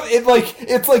 So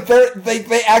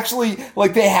they actually,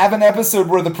 like, they have an episode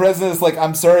where the president is like,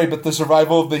 I'm sorry, but the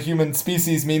survival of the human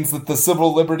species means that the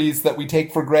civil liberties that we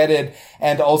take for granted,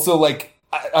 and also, like,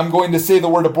 I'm going to say the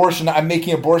word abortion, I'm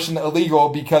making abortion illegal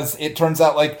because it turns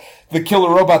out, like, the killer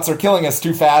robots are killing us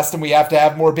too fast and we have to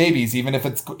have more babies, even if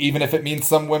it means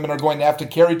some women are going to have to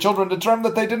carry children to term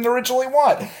that they didn't originally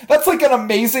want. That's, like, an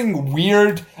amazing,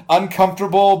 weird,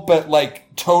 uncomfortable, but,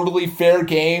 like, totally fair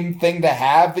game thing to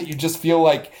have, that you just feel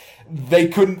like they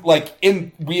couldn't, like,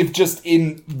 in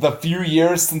the few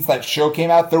years since that show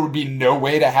came out, there would be no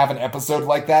way to have an episode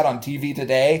like that on TV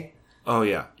today. Oh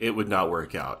yeah, it would not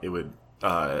work out. It would,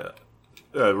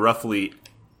 roughly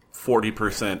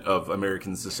 40% of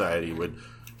American society would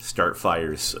start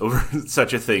fires over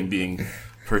such a thing being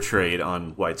portrayed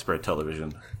on widespread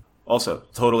television. Also,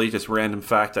 totally just random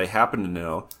fact I happen to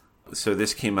know. So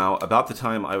this came out about the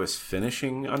time I was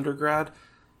finishing undergrad,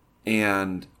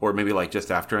 or maybe like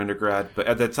just after undergrad. But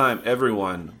at that time,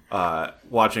 everyone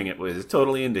watching it was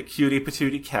totally into Cutie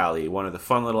Patootie Callie, one of the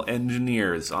fun little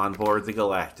engineers on board the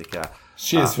Galactica.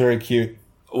 She is very cute.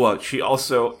 Well, she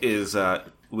also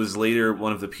was later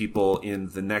one of the people in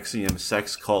the Nexium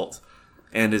sex cult,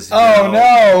 and is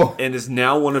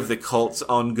now one of the cult's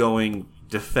ongoing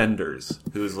defenders,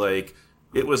 who's like,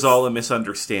 it was all a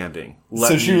misunderstanding.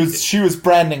 She was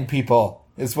branding people,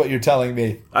 is what you're telling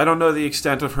me. I don't know the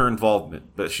extent of her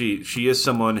involvement, but she is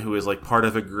someone who is like part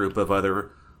of a group of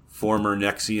other former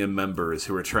Nexium members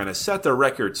who are trying to set the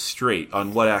record straight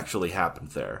on what actually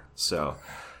happened there. So,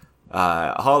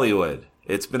 Hollywood,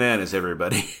 it's bananas,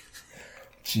 everybody.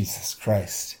 Jesus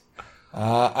Christ.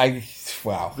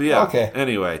 Wow. But yeah, okay.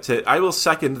 Anyway, I will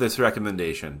second this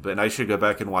recommendation, but I should go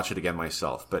back and watch it again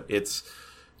myself. But it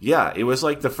was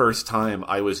like the first time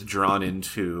I was drawn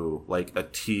into like a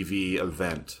TV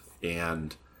event,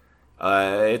 and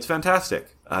it's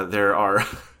fantastic. There are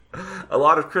a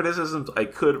lot of criticisms I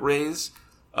could raise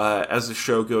as the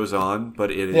show goes on,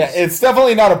 but it is... Yeah, it's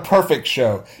definitely not a perfect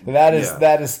show. That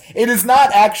is, it is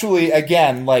not actually,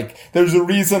 again, like, there's a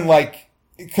reason, like,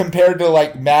 compared to,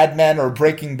 like, Mad Men or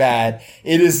Breaking Bad,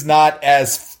 it is not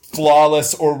as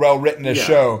flawless or well-written a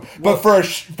show. Well,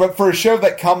 but for a show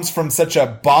that comes from such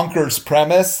a bonkers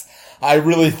premise, I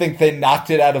really think they knocked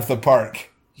it out of the park.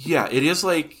 Yeah, it is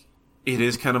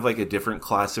kind of like a different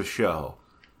class of show,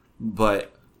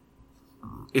 but...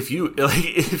 If you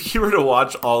were to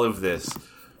watch all of this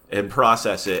and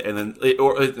process it, and then,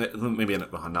 maybe not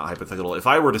hypothetical, if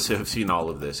I were to have seen all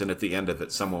of this, and at the end of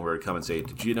it, someone were to come and say,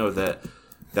 "Did you know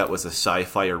that was a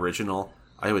sci-fi original?"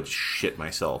 I would shit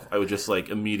myself. I would just like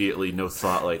immediately, no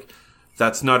thought, like,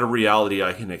 that's not a reality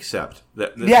I can accept.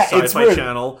 The Sci-Fi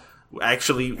Channel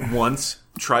actually once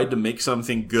tried to make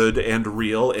something good and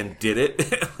real and did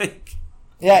it. Like.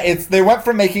 Yeah, they went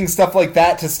from making stuff like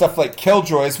that to stuff like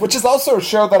Killjoys, which is also a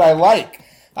show that I like.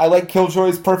 I like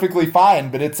Killjoys perfectly fine,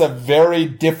 but it's a very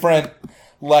different,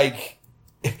 like,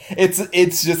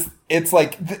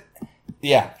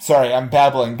 sorry, I'm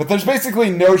babbling, but there's basically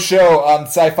no show on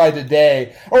Sci-Fi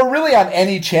Today, or really on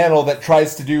any channel that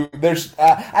tries to do,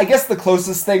 I guess the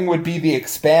closest thing would be The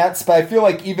Expanse, but I feel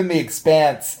like even The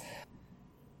Expanse,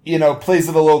 plays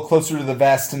it a little closer to the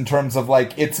vest in terms of,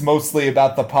 like, it's mostly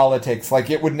about the politics.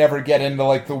 Like, it would never get into,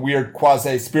 like, the weird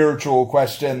quasi-spiritual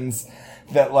questions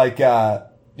that, like, Battlestar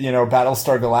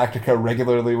Galactica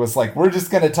regularly was like, we're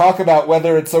just gonna talk about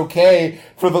whether it's okay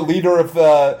for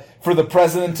the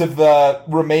president of the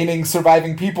remaining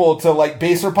surviving people to, like,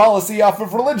 base her policy off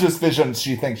of religious visions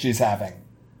she thinks she's having.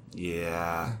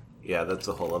 Yeah, that's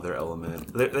a whole other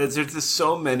element. There's just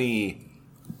so many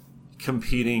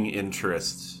competing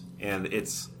interests, and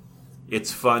it's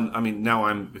fun. I mean, now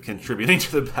I'm contributing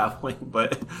to the babbling,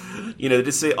 but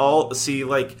to see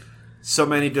like so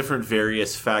many different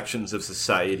various factions of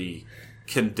society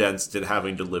condensed and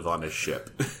having to live on a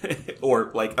ship or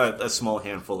like a small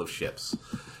handful of ships.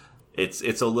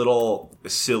 It's a little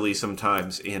silly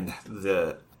sometimes in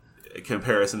the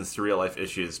comparisons to real life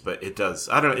issues, but it does.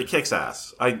 I don't know. It kicks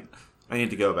ass. I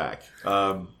need to go back.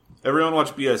 Everyone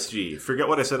watch BSG. Forget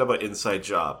what I said about Inside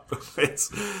Job.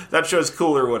 That show's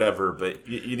cool or whatever, but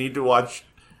you need to watch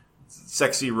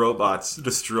sexy robots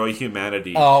destroy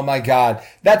humanity. Oh my god.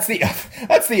 That's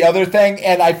the other thing,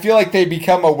 and I feel like they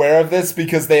become aware of this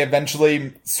because they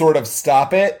eventually sort of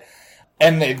stop it,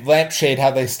 and they lampshade how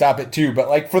they stop it too. But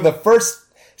like for the first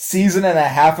season and a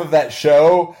half of that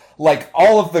show, like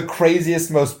all of the craziest,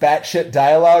 most batshit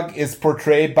dialogue is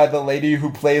portrayed by the lady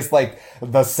who plays like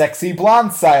the sexy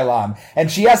blonde Cylon.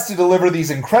 And she has to deliver these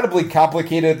incredibly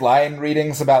complicated line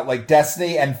readings about like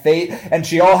destiny and fate. And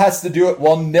she all has to do it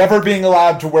while never being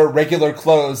allowed to wear regular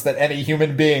clothes that any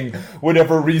human being would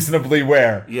ever reasonably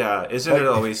wear. Yeah. Isn't it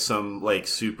always some like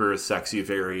super sexy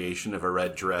variation of a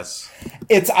red dress?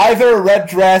 It's either a red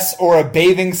dress or a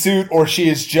bathing suit, or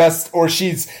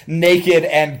she's naked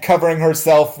and covering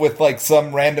herself with like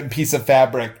some random piece of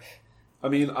fabric. I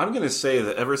mean, I'm going to say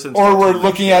that ever since... Or we're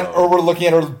looking at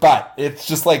her butt. It's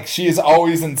just like she is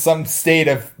always in some state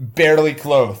of barely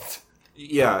clothed.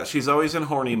 Yeah, she's always in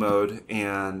horny mode,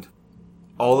 and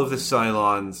all of the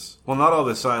Cylons... Well, not all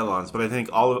the Cylons, but I think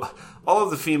all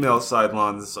of the female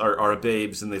Cylons are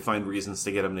babes, and they find reasons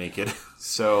to get them naked.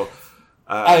 So,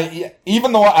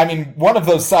 Even though, I mean, one of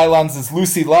those Cylons is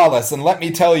Lucy Lawless, and let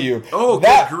me tell you... Oh,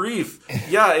 good grief.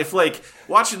 Yeah, if, like,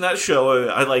 watching that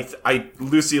show,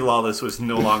 Lucy Lawless was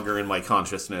no longer in my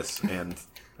consciousness, and,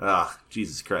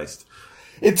 Jesus Christ.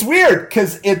 It's weird,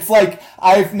 because it's like,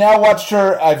 I've now watched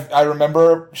her, I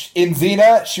remember in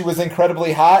Xena, she was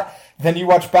incredibly hot. Then you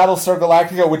watch Battlestar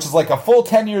Galactica, which is like a full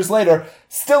 10 years later,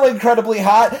 still incredibly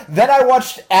hot. Then I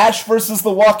watched Ash versus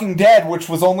The Walking Dead, which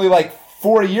was only like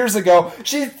 4 years ago.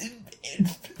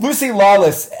 Lucy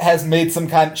Lawless has made some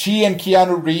she and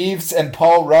Keanu Reeves and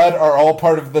Paul Rudd are all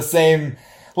part of the same,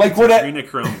 like, what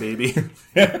Adrenochrome, baby.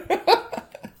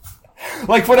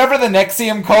 Like, whatever the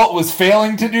Nexium cult was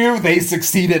failing to do, they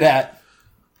succeeded at.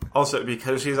 Also,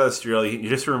 because she's Australian, you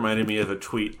just reminded me of a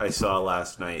tweet I saw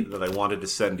last night that I wanted to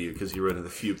send you because you were one of the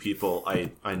few people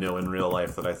I know in real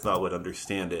life that I thought would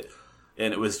understand it.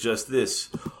 And it was just this.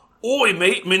 Oi,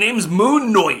 mate, my name's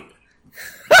Moon Knight.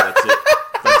 That's it.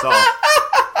 That's all.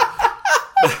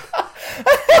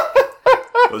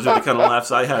 Those are the kind of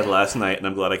laughs I had last night, and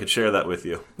I'm glad I could share that with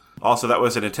you. Also, that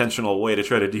was an intentional way to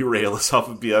try to derail us off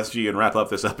of BSG and wrap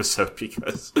up this episode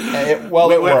because it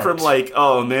went worked. From like,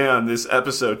 oh man, this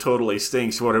episode totally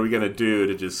stinks, what are we going to do,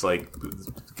 to just like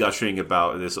gushing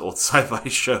about this old sci-fi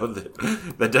show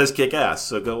that does kick ass,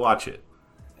 so go watch it.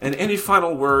 And any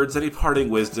final words, any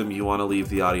parting wisdom you want to leave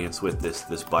the audience with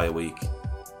this bye week?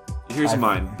 Here's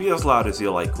mine. Be as loud as you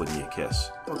like when you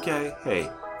kiss. Okay? Hey.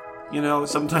 You know,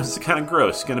 sometimes it's kind of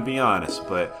gross, gonna be honest,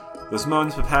 but those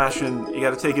moments of passion, you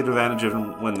gotta take advantage of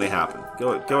them when they happen.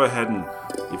 Go ahead and,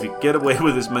 if you get away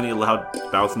with as many loud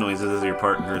mouth noises as your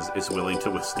partner is willing to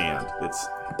withstand,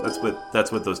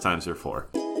 that's what those times are for.